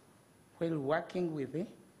voice while working with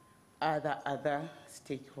the other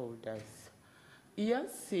stakeholders.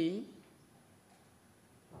 ERC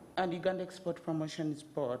and Uganda Export Promotions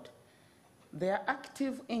Board, their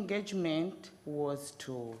active engagement was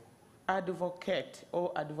to advocate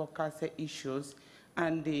or advocacy issues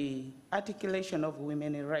and the articulation of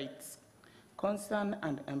women's rights, concern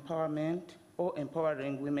and empowerment or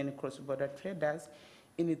empowering women cross-border traders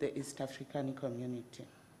in the East African community.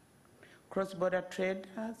 Cross-border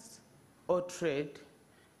traders or trade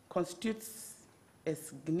constitutes a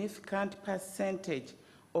significant percentage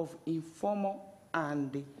of informal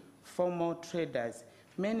and formal traders,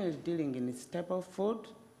 mainly dealing in staple food,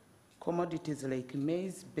 commodities like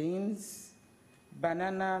maize, beans,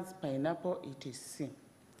 bananas, pineapple, etc.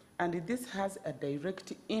 And this has a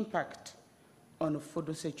direct impact on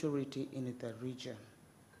food security in the region.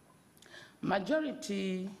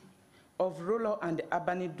 Majority of rural and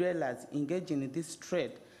urban dwellers engage in this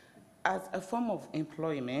trade as a form of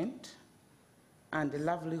employment and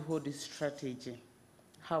livelihood strategy.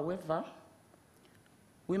 However,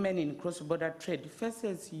 women in cross-border trade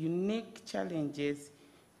faces unique challenges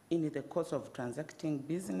in the course of transacting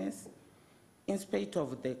business, in spite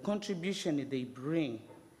of the contribution they bring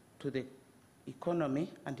to the economy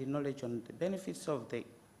and the knowledge on the benefits of the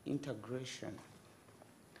integration.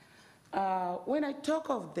 When I talk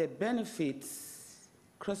of the benefits,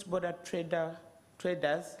 cross-border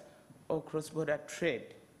traders or cross-border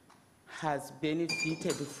trade has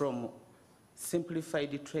benefited from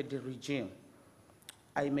simplified trade regime.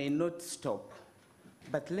 I may not stop,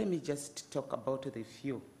 but let me just talk about the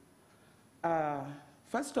few.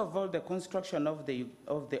 First of all, the construction of the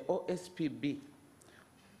OSPB,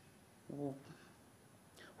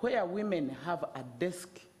 where women have a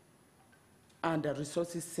desk and a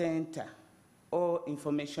resources center or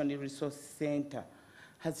information resource center,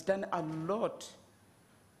 has done a lot,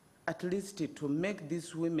 at least to make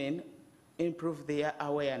these women improve their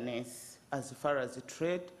awareness as far as the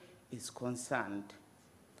trade is concerned,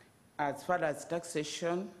 as far as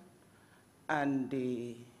taxation and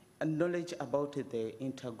the knowledge about the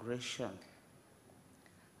integration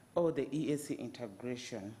or the EAC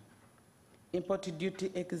integration. Import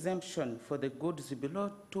duty exemption for the goods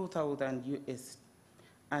below 2,000 US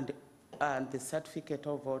and the certificate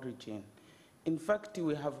of origin. In fact,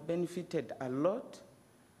 we have benefited a lot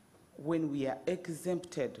when we are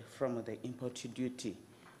exempted from the import duty.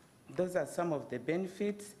 Those are some of the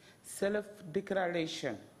benefits.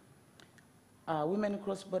 Self-declaration. Women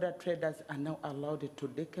cross-border traders are now allowed to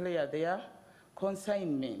declare their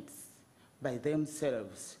consignments by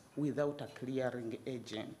themselves without a clearing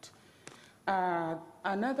agent.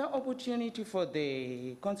 Another opportunity for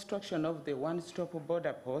the construction of the one-stop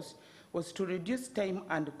border post was to reduce time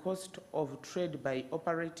and cost of trade by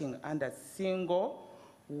operating under single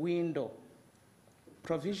window.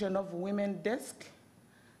 Provision of women desk,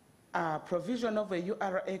 provision of a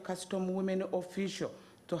URA custom women official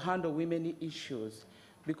to handle women issues,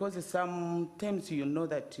 because sometimes you know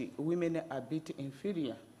that women are a bit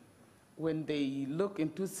inferior. When they look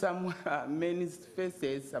into some men's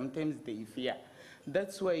faces, sometimes they fear.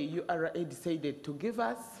 That's why URA decided to give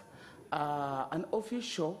us an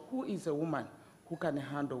official who is a woman who can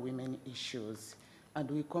handle women issues. And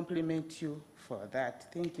we compliment you for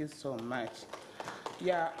that. Thank you so much.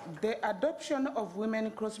 Yeah, the adoption of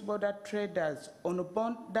women cross-border traders on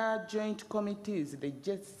border joint committees, the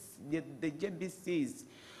JBCs,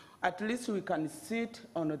 at least we can sit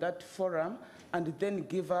on that forum and then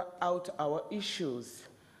give out our issues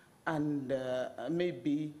and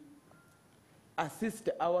maybe assist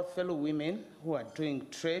our fellow women who are doing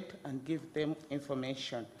trade and give them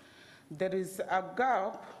information. There is a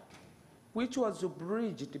gap which was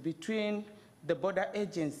bridged between the border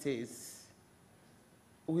agencies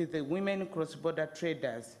with the women cross-border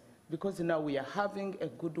traders, because now we are having a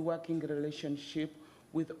good working relationship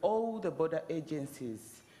with all the border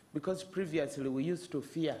agencies, because previously we used to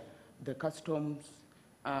fear the customs,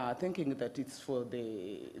 thinking that it's for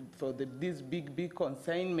these big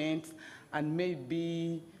consignments and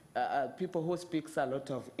maybe people who speak a lot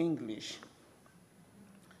of English.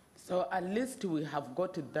 So at least we have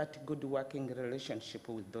got that good working relationship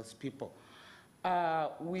with those people.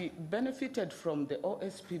 We benefited from the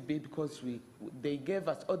OSPB because they gave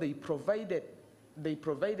us, or they provided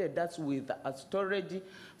us with a storage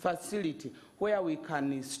facility where we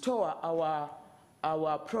can store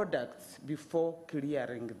our products before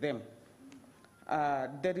clearing them.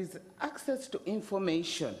 There is access to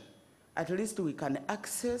information. At least we can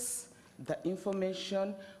access the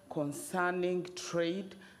information concerning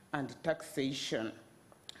trade and taxation.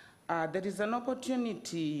 There is an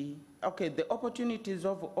opportunity, okay, the opportunities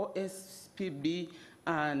of OSPB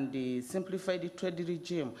and the simplified trade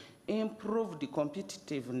regime improve the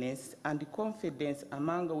competitiveness and the confidence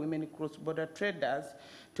among women cross-border traders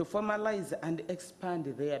to formalize and expand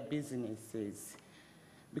their businesses.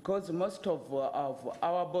 Because most of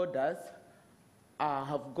our borders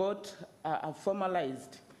have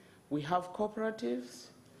formalized. We have cooperatives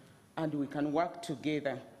and we can work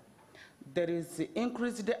together. There is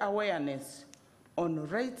increased awareness on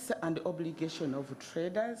rights and obligation of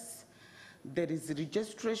traders. There is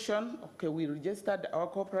registration. Okay, we registered our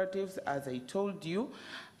cooperatives, as I told you,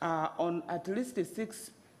 on at least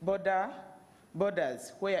 6 borders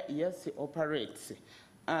where EAC operates,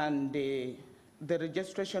 and the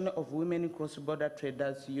registration of Women Cross-Border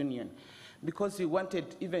Traders Union, because we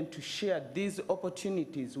wanted even to share these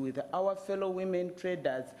opportunities with our fellow women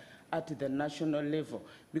traders at the national level,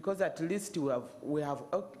 because at least we have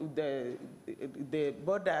the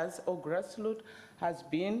borders or grassroots has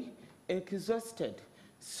been exhausted.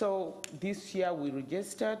 So this year we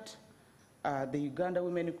registered the Uganda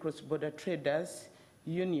Women Cross-Border Traders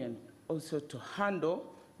Union also to handle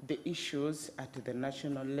the issues at the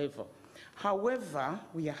national level. However,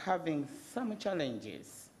 we are having some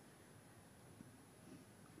challenges.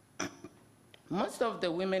 Most of the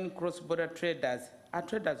women cross-border traders are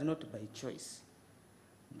traders not by choice,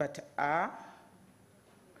 but are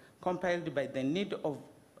compelled by the need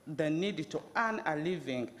to earn a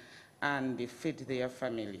living and feed their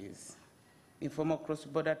families. Informal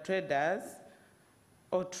cross-border traders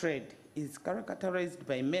or trade is characterized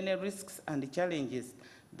by many risks and challenges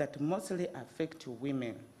that mostly affect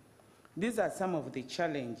women. These are some of the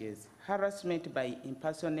challenges: harassment by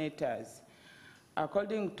impersonators.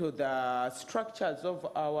 According to the structures of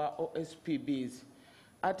our OSPBs,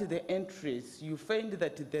 at the entries, you find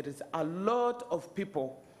that there is a lot of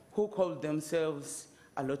people who call themselves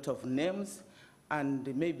a lot of names, and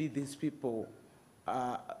maybe these people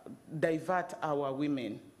divert our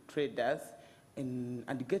women traders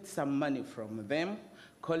and get some money from them,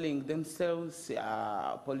 calling themselves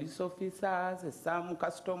police officers, some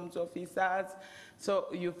customs officers. So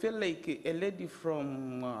you feel like a lady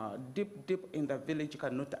from deep in the village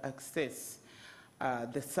cannot access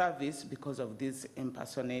the service because of these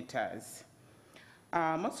impersonators.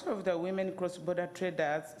 Most of the women cross-border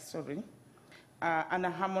traders,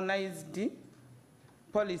 unharmonized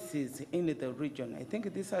policies in the region. I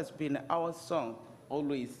think this has been our song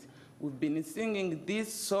always. We've been singing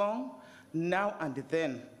this song now and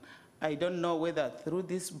then. I don't know whether through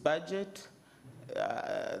this budget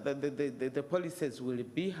the policies will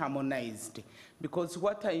be harmonized, because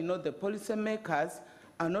what I know, the policymakers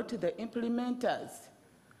are not the implementers.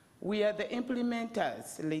 We are the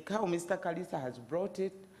implementers, like how Mr. Kalisa has brought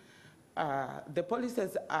it. The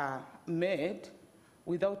policies are made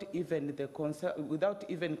without even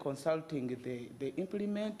consulting the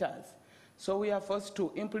implementers. So we are forced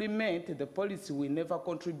to implement the policy we never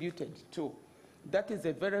contributed to. That is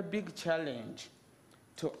a very big challenge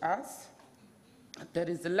to us. There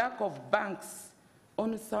is a lack of banks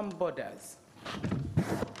on some borders.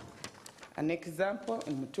 An example,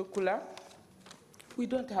 in Mutukula, we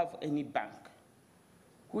don't have any bank,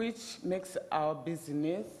 which makes our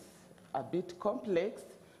business a bit complex,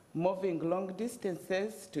 moving long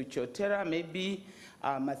distances to Chotera, maybe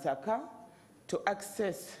Masaka, to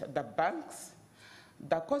access the banks.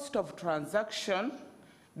 The cost of transaction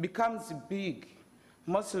becomes big,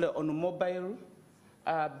 mostly on mobile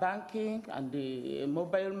banking and the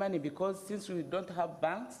mobile money, because since we don't have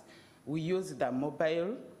banks, we use the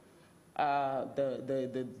mobile,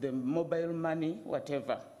 the mobile money,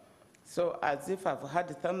 whatever. So as if I've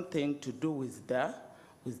had something to do with the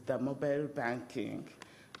mobile banking.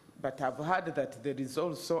 But I've heard that there is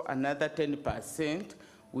also another 10%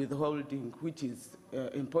 withholding, which is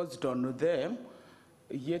imposed on them.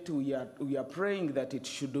 Yet we are praying that it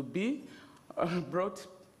should be brought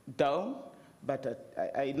down, but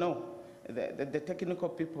I know the technical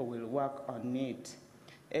people will work on it.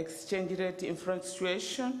 Exchange rate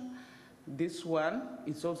fluctuation, this one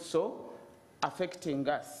is also affecting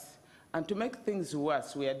us. And to make things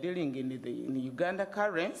worse, we are dealing in Uganda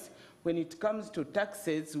currency. When it comes to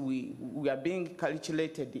taxes, we are being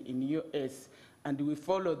calculated in US, and we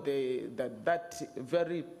follow that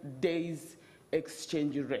very day's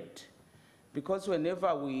exchange rate. Because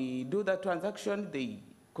whenever we do the transaction, they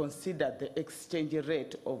consider the exchange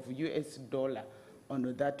rate of US dollar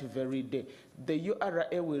on that very day. The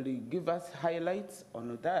URA will give us highlights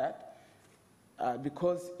on that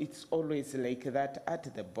because it's always like that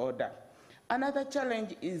at the border. Another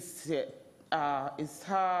challenge is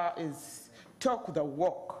talk the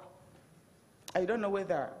walk I don't know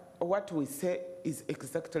whether what we say is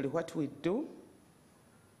exactly what we do,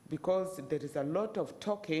 because there is a lot of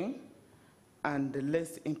talking and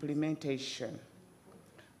less implementation.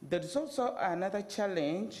 There is also another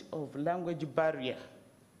challenge of language barrier.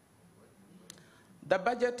 The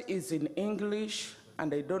budget is in English,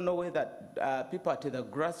 and I don't know whether people at the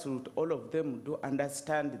grassroots, all of them do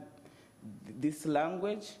understand this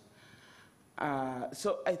language.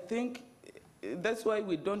 So I think that's why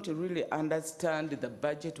we don't really understand the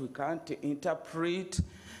budget. We can't interpret.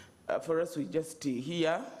 For us, we just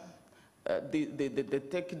hear the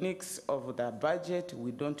techniques of the budget.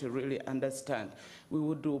 We don't really understand. We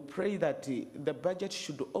would pray that the budget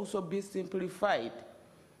should also be simplified,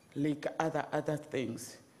 like other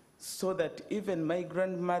things, so that even my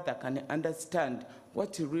grandmother can understand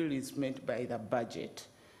what really is meant by the budget,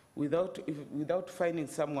 without finding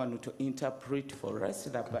someone to interpret for us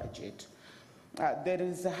the budget. There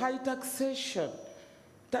is a high taxation.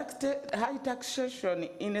 High taxation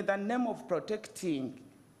in the name of protecting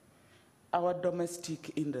our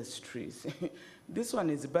domestic industries. This one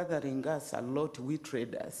is bothering us a lot, we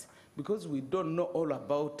traders, because we don't know all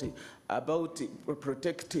about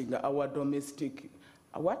protecting our domestic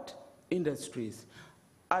industries.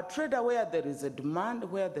 A trader, where there is a demand,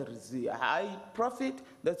 where there is a high profit,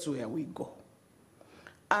 that's where we go.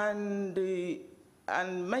 And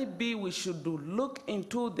maybe we should look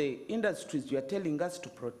into the industries you are telling us to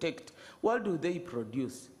protect. What do they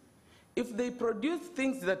produce? If they produce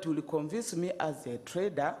things that will convince me as a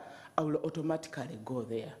trader, I will automatically go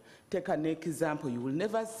there. Take an example. You will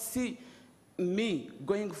never see me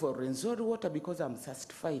going for Renzori water because I'm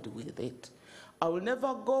satisfied with it. I will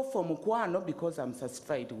never go for Mukwano because I'm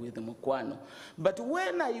satisfied with Mukwano. But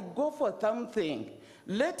when I go for something,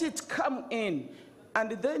 let it come in,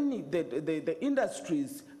 and then the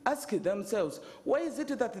industries ask themselves, why is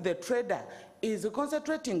it that the trader is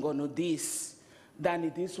concentrating on this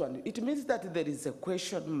than this one? It means that there is a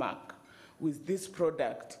question mark with this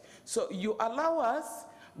product. So you allow us,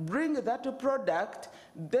 bring that product,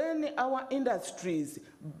 then our industries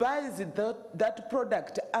buys that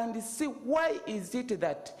product and see why is it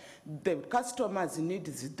that the customers need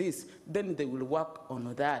this, then they will work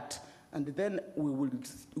on that. And then we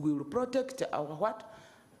will protect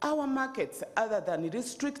our markets, other than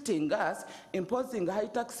restricting us, imposing high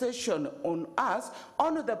taxation on us,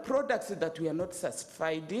 on the products that we are not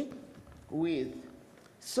satisfied with.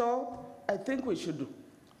 So I think we should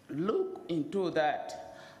look into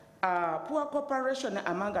that. Poor cooperation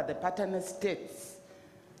among the partner states.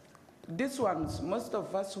 This one's, most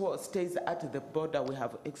of us who stays at the border, we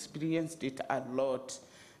have experienced it a lot,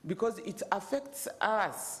 because it affects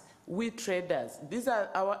us, we traders. These are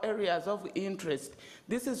our areas of interest.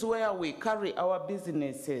 This is where we carry our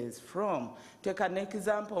businesses from. Take an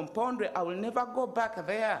example, Pondre, I will never go back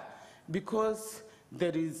there because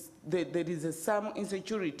there is some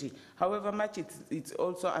insecurity. However much it's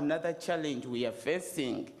also another challenge we are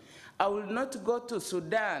facing. I will not go to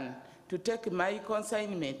Sudan to take my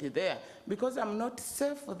consignment there because I'm not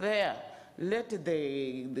safe there. Let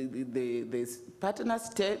the partner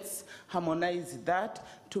states harmonize that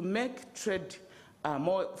to make trade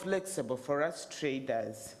more flexible for us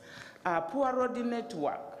traders. Poor road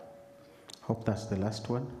network. Hope that's the last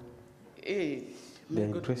one. They're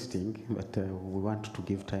interesting, but we want to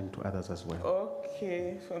give time to others as well.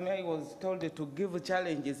 Okay, for me I was told to give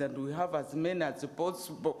challenges and we have as many as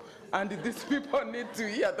possible, and these people need to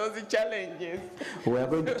hear those challenges. We are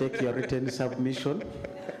going to take your written submission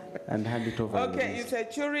and hand it over. Okay,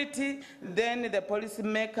 insecurity, then the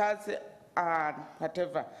policymakers and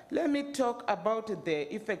whatever. Let me talk about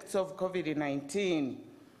the effects of COVID-19.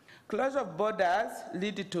 Closure of borders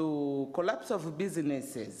lead to collapse of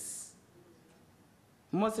businesses,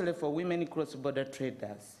 mostly for women cross-border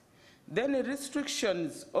traders. Then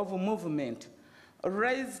restrictions of movement,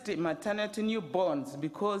 raised maternity newborns,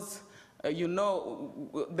 because you know,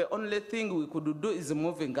 the only thing we could do is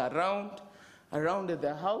moving around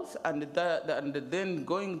the house and then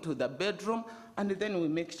going to the bedroom, and then we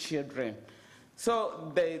make children.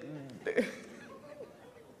 So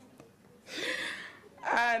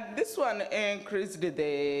and this one increased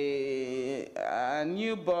the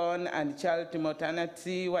newborn and child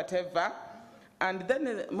maternity, whatever. And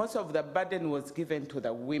then most of the burden was given to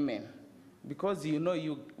the women, because you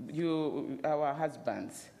know, our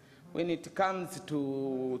husbands, when it comes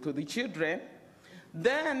to the children,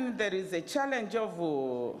 then there is a challenge of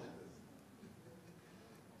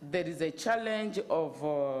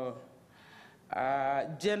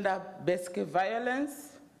gender-based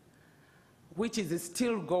violence, which is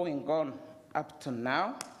still going on up to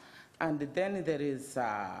now. And then there is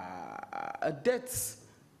debts,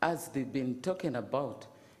 as they've been talking about.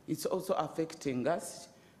 It's also affecting us.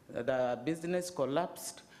 The business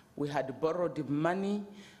collapsed. We had borrowed money,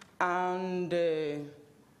 and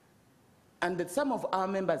some of our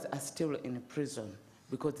members are still in prison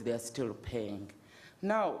because they are still paying.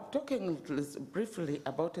 Now, talking briefly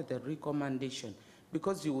about the recommendation,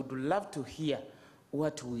 because you would love to hear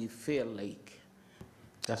what we feel like.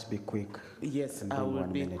 Just be quick. Yes, And I then will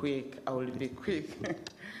 1 be minute. quick. I will be quick.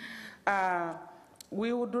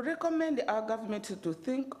 We would recommend our government to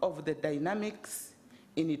think of the dynamics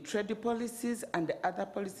in trade policies and other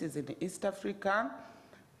policies in East Africa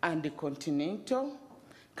and the continental.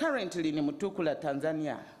 Currently in Mutukula,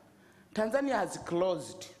 Tanzania, Tanzania has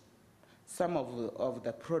closed some of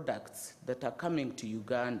the products that are coming to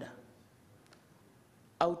Uganda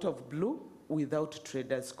out of blue without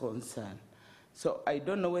traders' concern. So I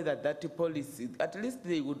don't know whether that policy, at least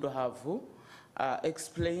they would have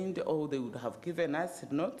explained, or they would have given us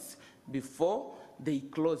notes before they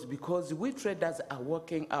close, because we traders are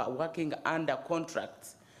working under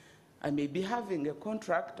contracts. I may be having a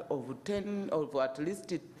contract of at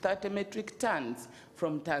least 30 metric tons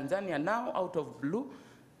from Tanzania. Now, out of blue,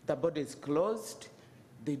 the border is closed.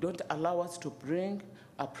 They don't allow us to bring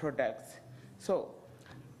our products. So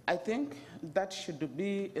I think that should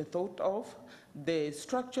be thought of. The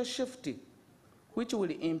structure shifting, which will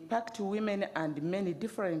impact women and men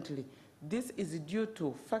differently. This is due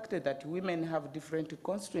to the fact that women have different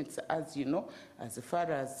constraints, as you know, as far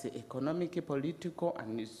as economic, political,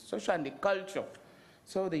 and social and cultural.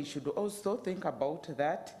 So they should also think about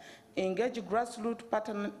that. Engage grassroots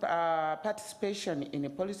participation in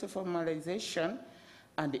policy formalization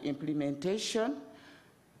and implementation,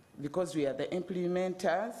 because we are the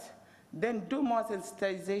implementers. Then do more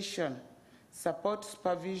sensitization, support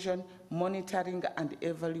supervision, monitoring, and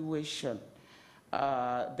evaluation.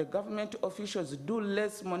 The government officials do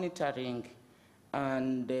less monitoring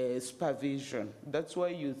and supervision. That's why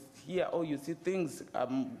you hear or you see things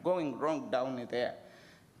going wrong down there.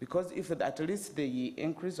 Because if at least they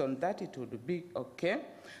increase on that, it would be okay.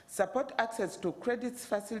 Support access to credit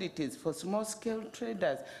facilities for small-scale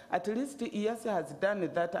traders. At least EASA has done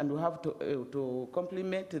that, and we have to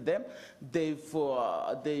compliment them. They've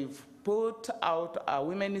put out a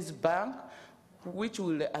women's bank, which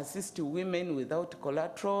will assist women without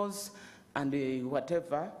collaterals and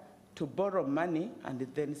whatever, to borrow money and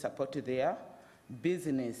then support their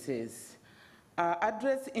businesses.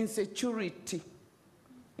 Address insecurity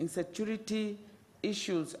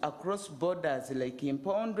issues across borders like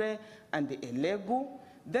Impondwe and Elegu.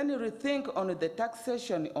 Then rethink on the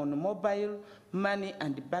taxation on mobile money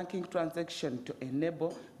and banking transaction to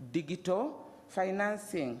enable digital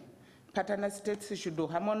financing. Partner states should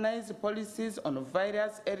harmonize policies on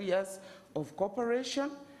various areas of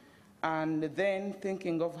cooperation, and then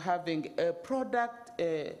thinking of having a product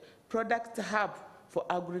hub for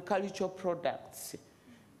agricultural products,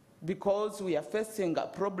 because we are facing a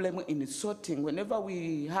problem in sorting. Whenever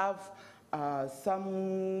we have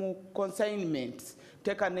some consignments,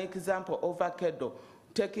 take an example, avocado,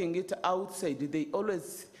 taking it outside, they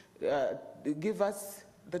always give us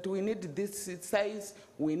that we need this size,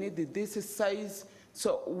 we need this size.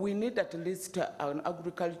 So we need at least an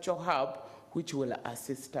agricultural hub which will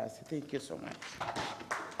assist us. Thank you so much.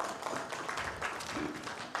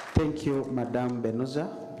 Thank you, Madame Benoza,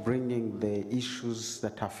 bringing the issues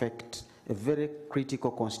that affect a very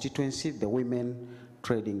critical constituency, the women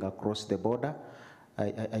trading across the border.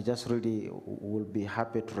 I just really will be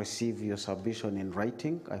happy to receive your submission in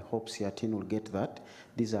writing. I hope SEATINI will get that.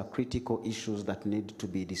 These are critical issues that need to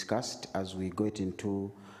be discussed as we get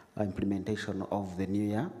into implementation of the new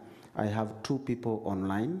year. I have 2 people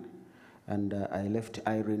online, and I left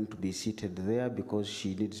Irene to be seated there because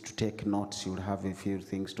she needs to take notes. She will have a few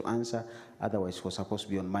things to answer. Otherwise, she was supposed to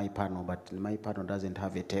be on my panel, but my panel doesn't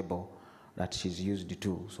have a table that she's used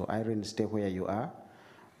to. So Irene, stay where you are.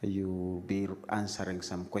 You'll be answering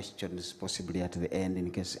some questions possibly at the end in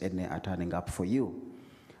case any are turning up for you.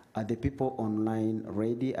 Are the people online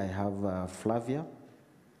ready? I have Flavia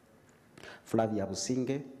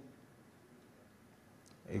Businge.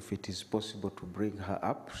 If it is possible to bring her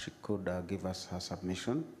up, she could give us her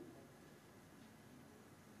submission.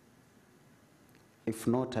 If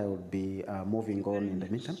not, I will be moving on in the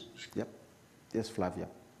meantime. Yep. Yes, Flavia.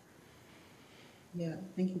 Yeah,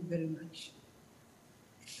 thank you very much.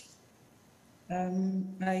 I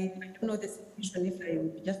don't know the situation, if I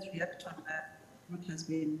would just react on what has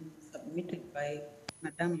been submitted by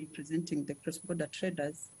Madam representing the cross-border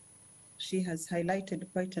traders. She has highlighted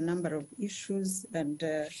quite a number of issues, and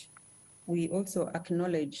we also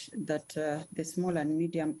acknowledge that the small and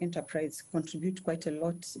medium enterprise contribute quite a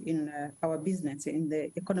lot in our business, in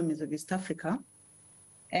the economies of East Africa.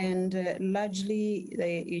 And largely,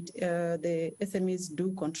 the SMEs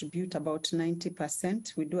do contribute about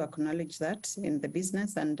 90%. We do acknowledge that in the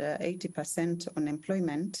business, and 80% on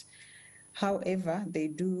employment. However, they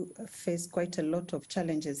do face quite a lot of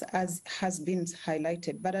challenges, as has been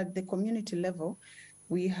highlighted. But at the community level,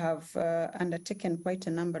 we have undertaken quite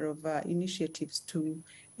a number of initiatives to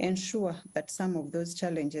ensure that some of those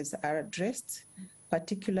challenges are addressed,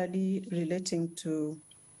 particularly relating to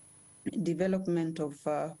development of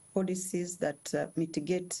policies that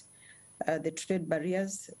mitigate the trade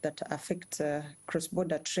barriers that affect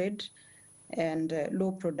cross-border trade and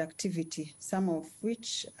low productivity, some of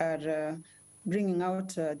which are bringing out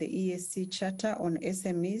the EAC Charter on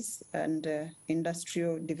SMEs and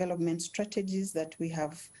industrial development strategies that we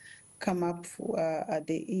have come up at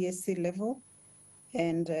the EAC level,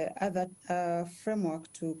 and other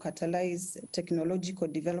framework to catalyze technological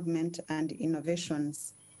development and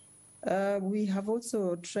innovations. We have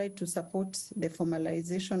also tried to support the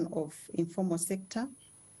formalization of informal sector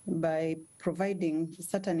by providing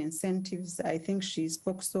certain incentives. I think she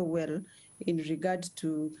spoke so well in regard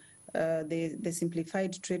to the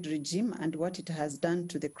simplified trade regime and what it has done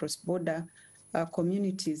to the cross-border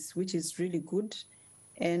communities, which is really good.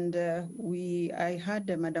 And I heard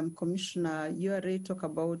Madam Commissioner URA talk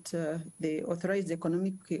about the Authorized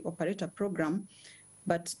Economic Operator Program.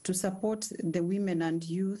 But to support the women and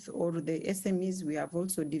youth or the SMEs, we have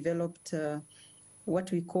also developed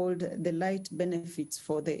what we called the light benefits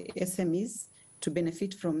for the SMEs to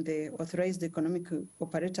benefit from the Authorized Economic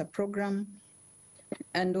Operator Program,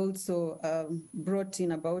 and also brought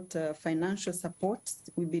in about financial support.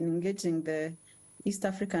 We've been engaging the East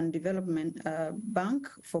African Development Bank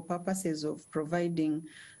for purposes of providing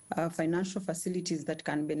financial facilities that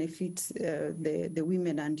can benefit the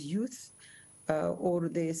women and youth. Or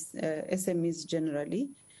the SMEs generally.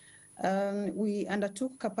 We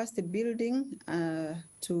undertook capacity building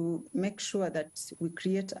to make sure that we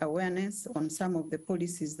create awareness on some of the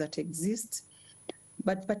policies that exist.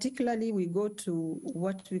 But particularly, we go to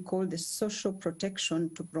what we call the social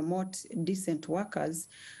protection to promote decent workers.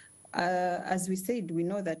 As we said, we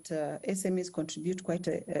know that SMEs contribute quite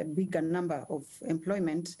a bigger number of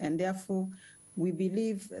employment, and therefore we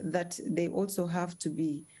believe that they also have to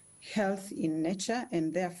be health in nature,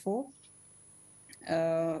 and therefore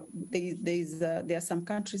there are some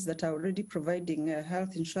countries that are already providing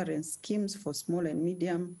health insurance schemes for small and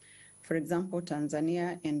medium, for example,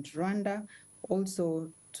 Tanzania and Rwanda.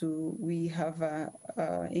 Also, we have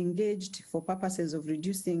engaged for purposes of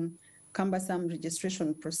reducing cumbersome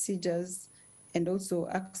registration procedures and also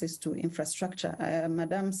access to infrastructure.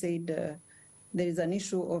 Madam said there is an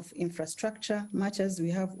issue of infrastructure, much as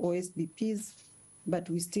we have OSBPs, but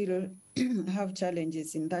we still have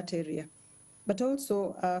challenges in that area. But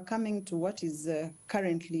also coming to what is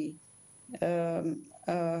currently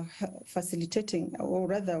facilitating, or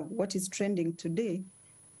rather what is trending today,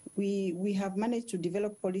 we have managed to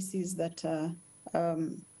develop policies that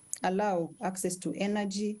allow access to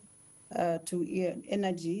energy, to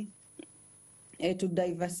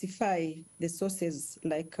diversify the sources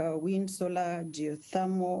like wind, solar,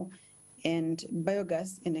 geothermal, and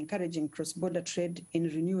biogas, and encouraging cross-border trade in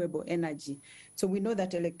renewable energy. So we know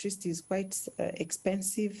that electricity is quite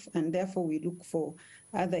expensive, and therefore we look for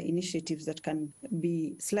other initiatives that can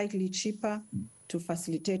be slightly cheaper to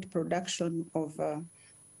facilitate production of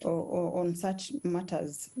on such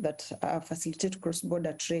matters that facilitate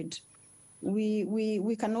cross-border trade.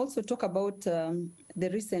 We can also talk about the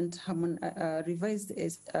recent revised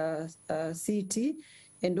CET,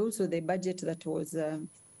 and also the budget that was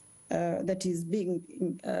that is being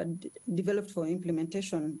developed for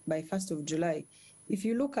implementation by 1st of July. If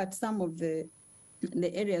you look at some of the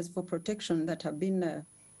areas for protection that have been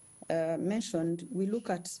mentioned, we look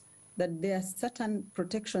at that there are certain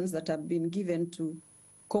protections that have been given to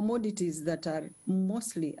commodities that are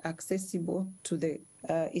mostly accessible to the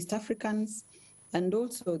East Africans, and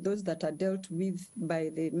also those that are dealt with by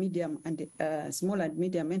the medium and small and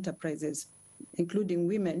medium enterprises, including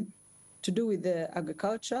women, to do with the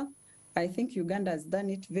agriculture. I think Uganda has done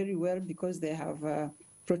it very well because they have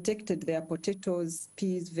protected their potatoes,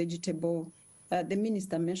 peas, vegetable. The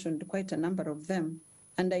minister mentioned quite a number of them.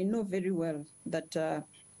 And I know very well that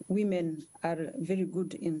women are very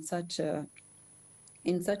good in such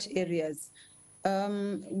areas.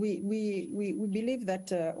 We believe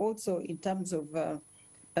that also in terms of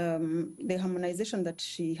the harmonization that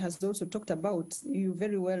she has also talked about, you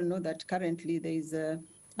very well know that currently there is an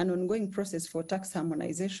ongoing process for tax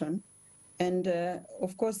harmonization. And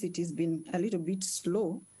of course, it has been a little bit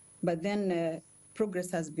slow, but then progress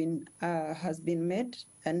has been made,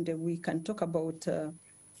 and we can talk about the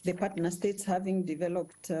partner states having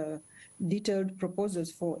developed detailed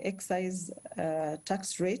proposals for excise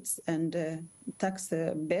tax rates and tax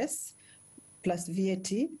base plus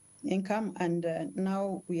VAT income, and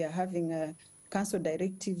now we are having council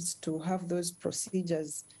directives to have those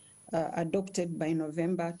procedures adopted by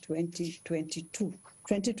November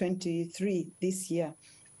 2023 this year.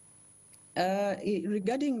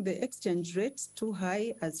 Regarding the exchange rates too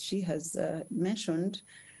high, as she has mentioned,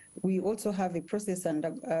 we also have a process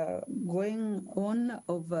going on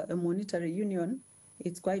of a monetary union.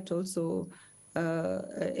 It's quite also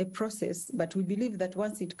a process, but we believe that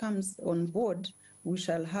once it comes on board, we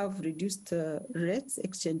shall have reduced rates,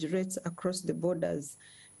 exchange rates across the borders,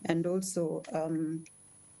 and also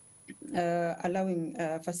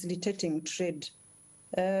facilitating trade.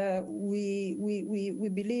 We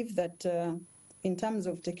believe that in terms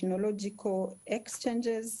of technological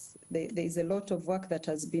exchanges, there is a lot of work that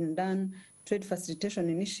has been done, trade facilitation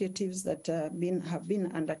initiatives that have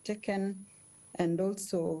been undertaken, and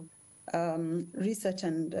also research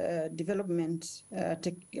and development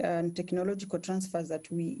and technological transfers that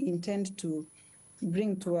we intend to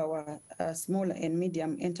bring to our small and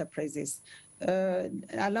medium enterprises.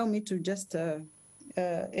 Allow me to just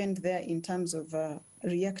end there in terms of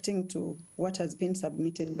reacting to what has been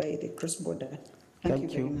submitted by the cross-border. Thank you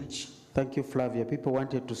very much. Thank you, Flavia. People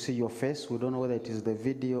wanted to see your face. We don't know whether it is the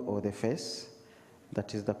video or the face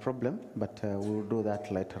that is the problem, but we'll do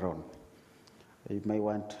that later on. You may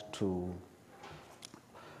want to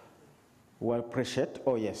appreciate.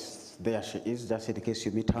 Oh yes, there she is, just in case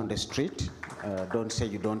you meet her on the street. Don't say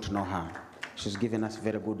you don't know her. She's given us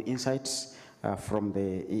very good insights from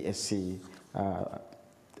the ESC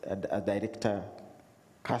Director,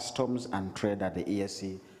 Customs and Trade at the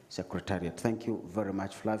ESC Secretariat. Thank you very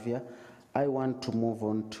much, Flavia. I want to move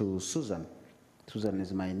on to Susan. Susan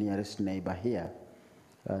is my nearest neighbor here.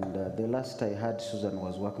 And the last I heard, Susan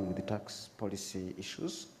was working with the tax policy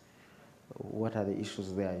issues. What are the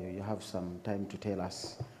issues there? You have some time to tell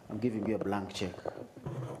us. I'm giving you a blank check.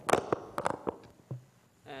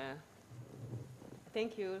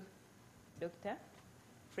 Thank you, Dr.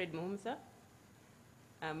 Fred Muhumza.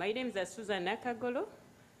 My name is Susan Nakagolo.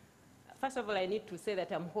 First of all, I need to say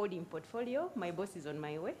that I'm holding portfolio. My boss is on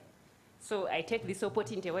my way. So I take this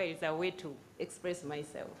opportunity where it's a way to express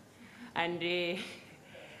myself. And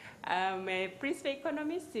I'm a principal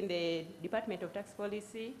economist in the Department of Tax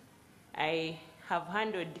Policy. I have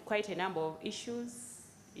handled quite a number of issues,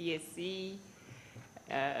 ESC,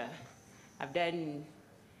 I've done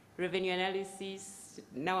revenue analysis.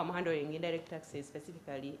 Now I'm handling indirect taxes,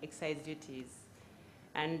 specifically excise duties.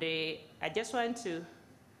 And I just want to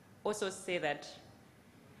also say that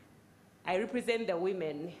I represent the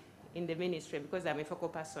women in the ministry because I'm a focal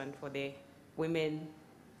person for the women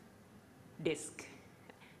desk.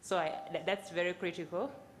 So that's very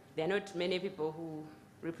critical. There are not many people who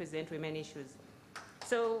represent women issues.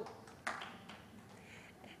 So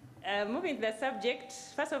moving to the subject,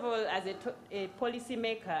 first of all, as a policy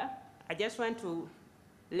maker, I just want to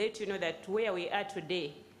let you know that where we are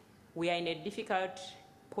today, we are in a difficult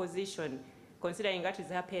position considering what is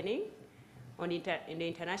happening in the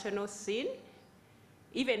international scene.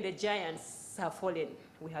 Even the giants have fallen.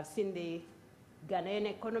 We have seen the Ghanaian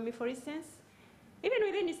economy, for instance. Even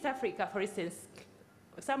within East Africa, for instance,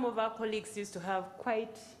 some of our colleagues used to have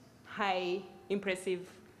quite high, impressive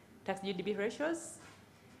tax GDP ratios.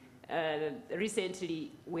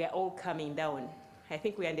 Recently, we are all coming down. I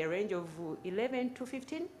think we are in the range of 11 to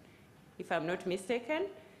 15, if I'm not mistaken.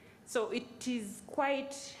 So it is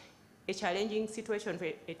quite a challenging situation for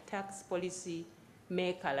a tax policy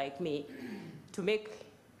maker like me to make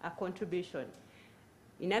a contribution.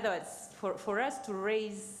 In other words, for us to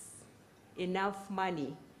raise enough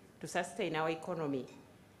money to sustain our economy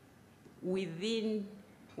within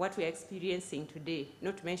what we're experiencing today,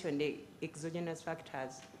 not to mention the exogenous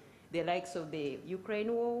factors, the likes of the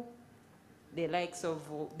Ukraine war, the likes of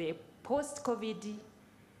the post-COVID,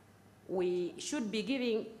 we should be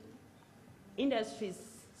giving industries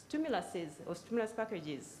stimuluses or stimulus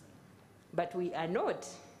packages, but we are not,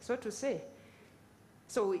 so to say.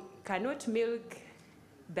 So we cannot milk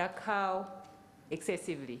the cow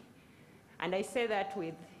excessively. And I say that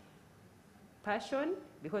with passion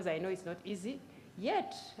because I know it's not easy.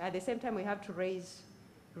 Yet, at the same time, we have to raise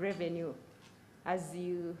revenue. As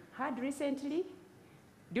you heard recently,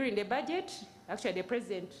 during the budget, actually the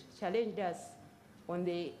president challenged us on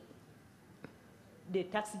the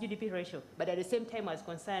tax GDP ratio, but at the same time was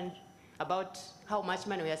concerned about how much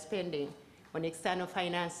money we are spending on external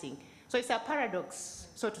financing. So it's a paradox,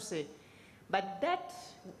 so to say. But that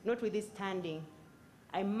notwithstanding,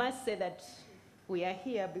 I must say that we are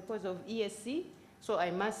here because of ESC, so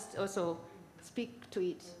I must also speak to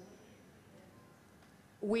it.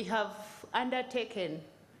 We have undertaken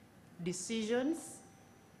decisions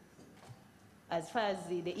as far as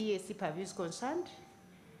the ESC purview is concerned,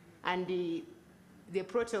 and the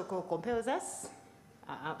protocol compels us.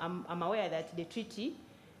 I'm aware that the treaty,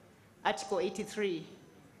 Article 83,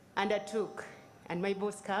 undertook, and my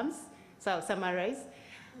boss comes, so I'll summarize,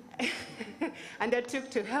 undertook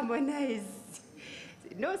to harmonize,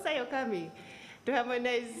 no sir, you're coming, to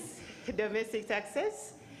harmonize domestic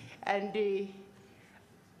taxes, and the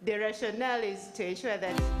rationale is to ensure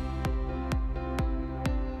that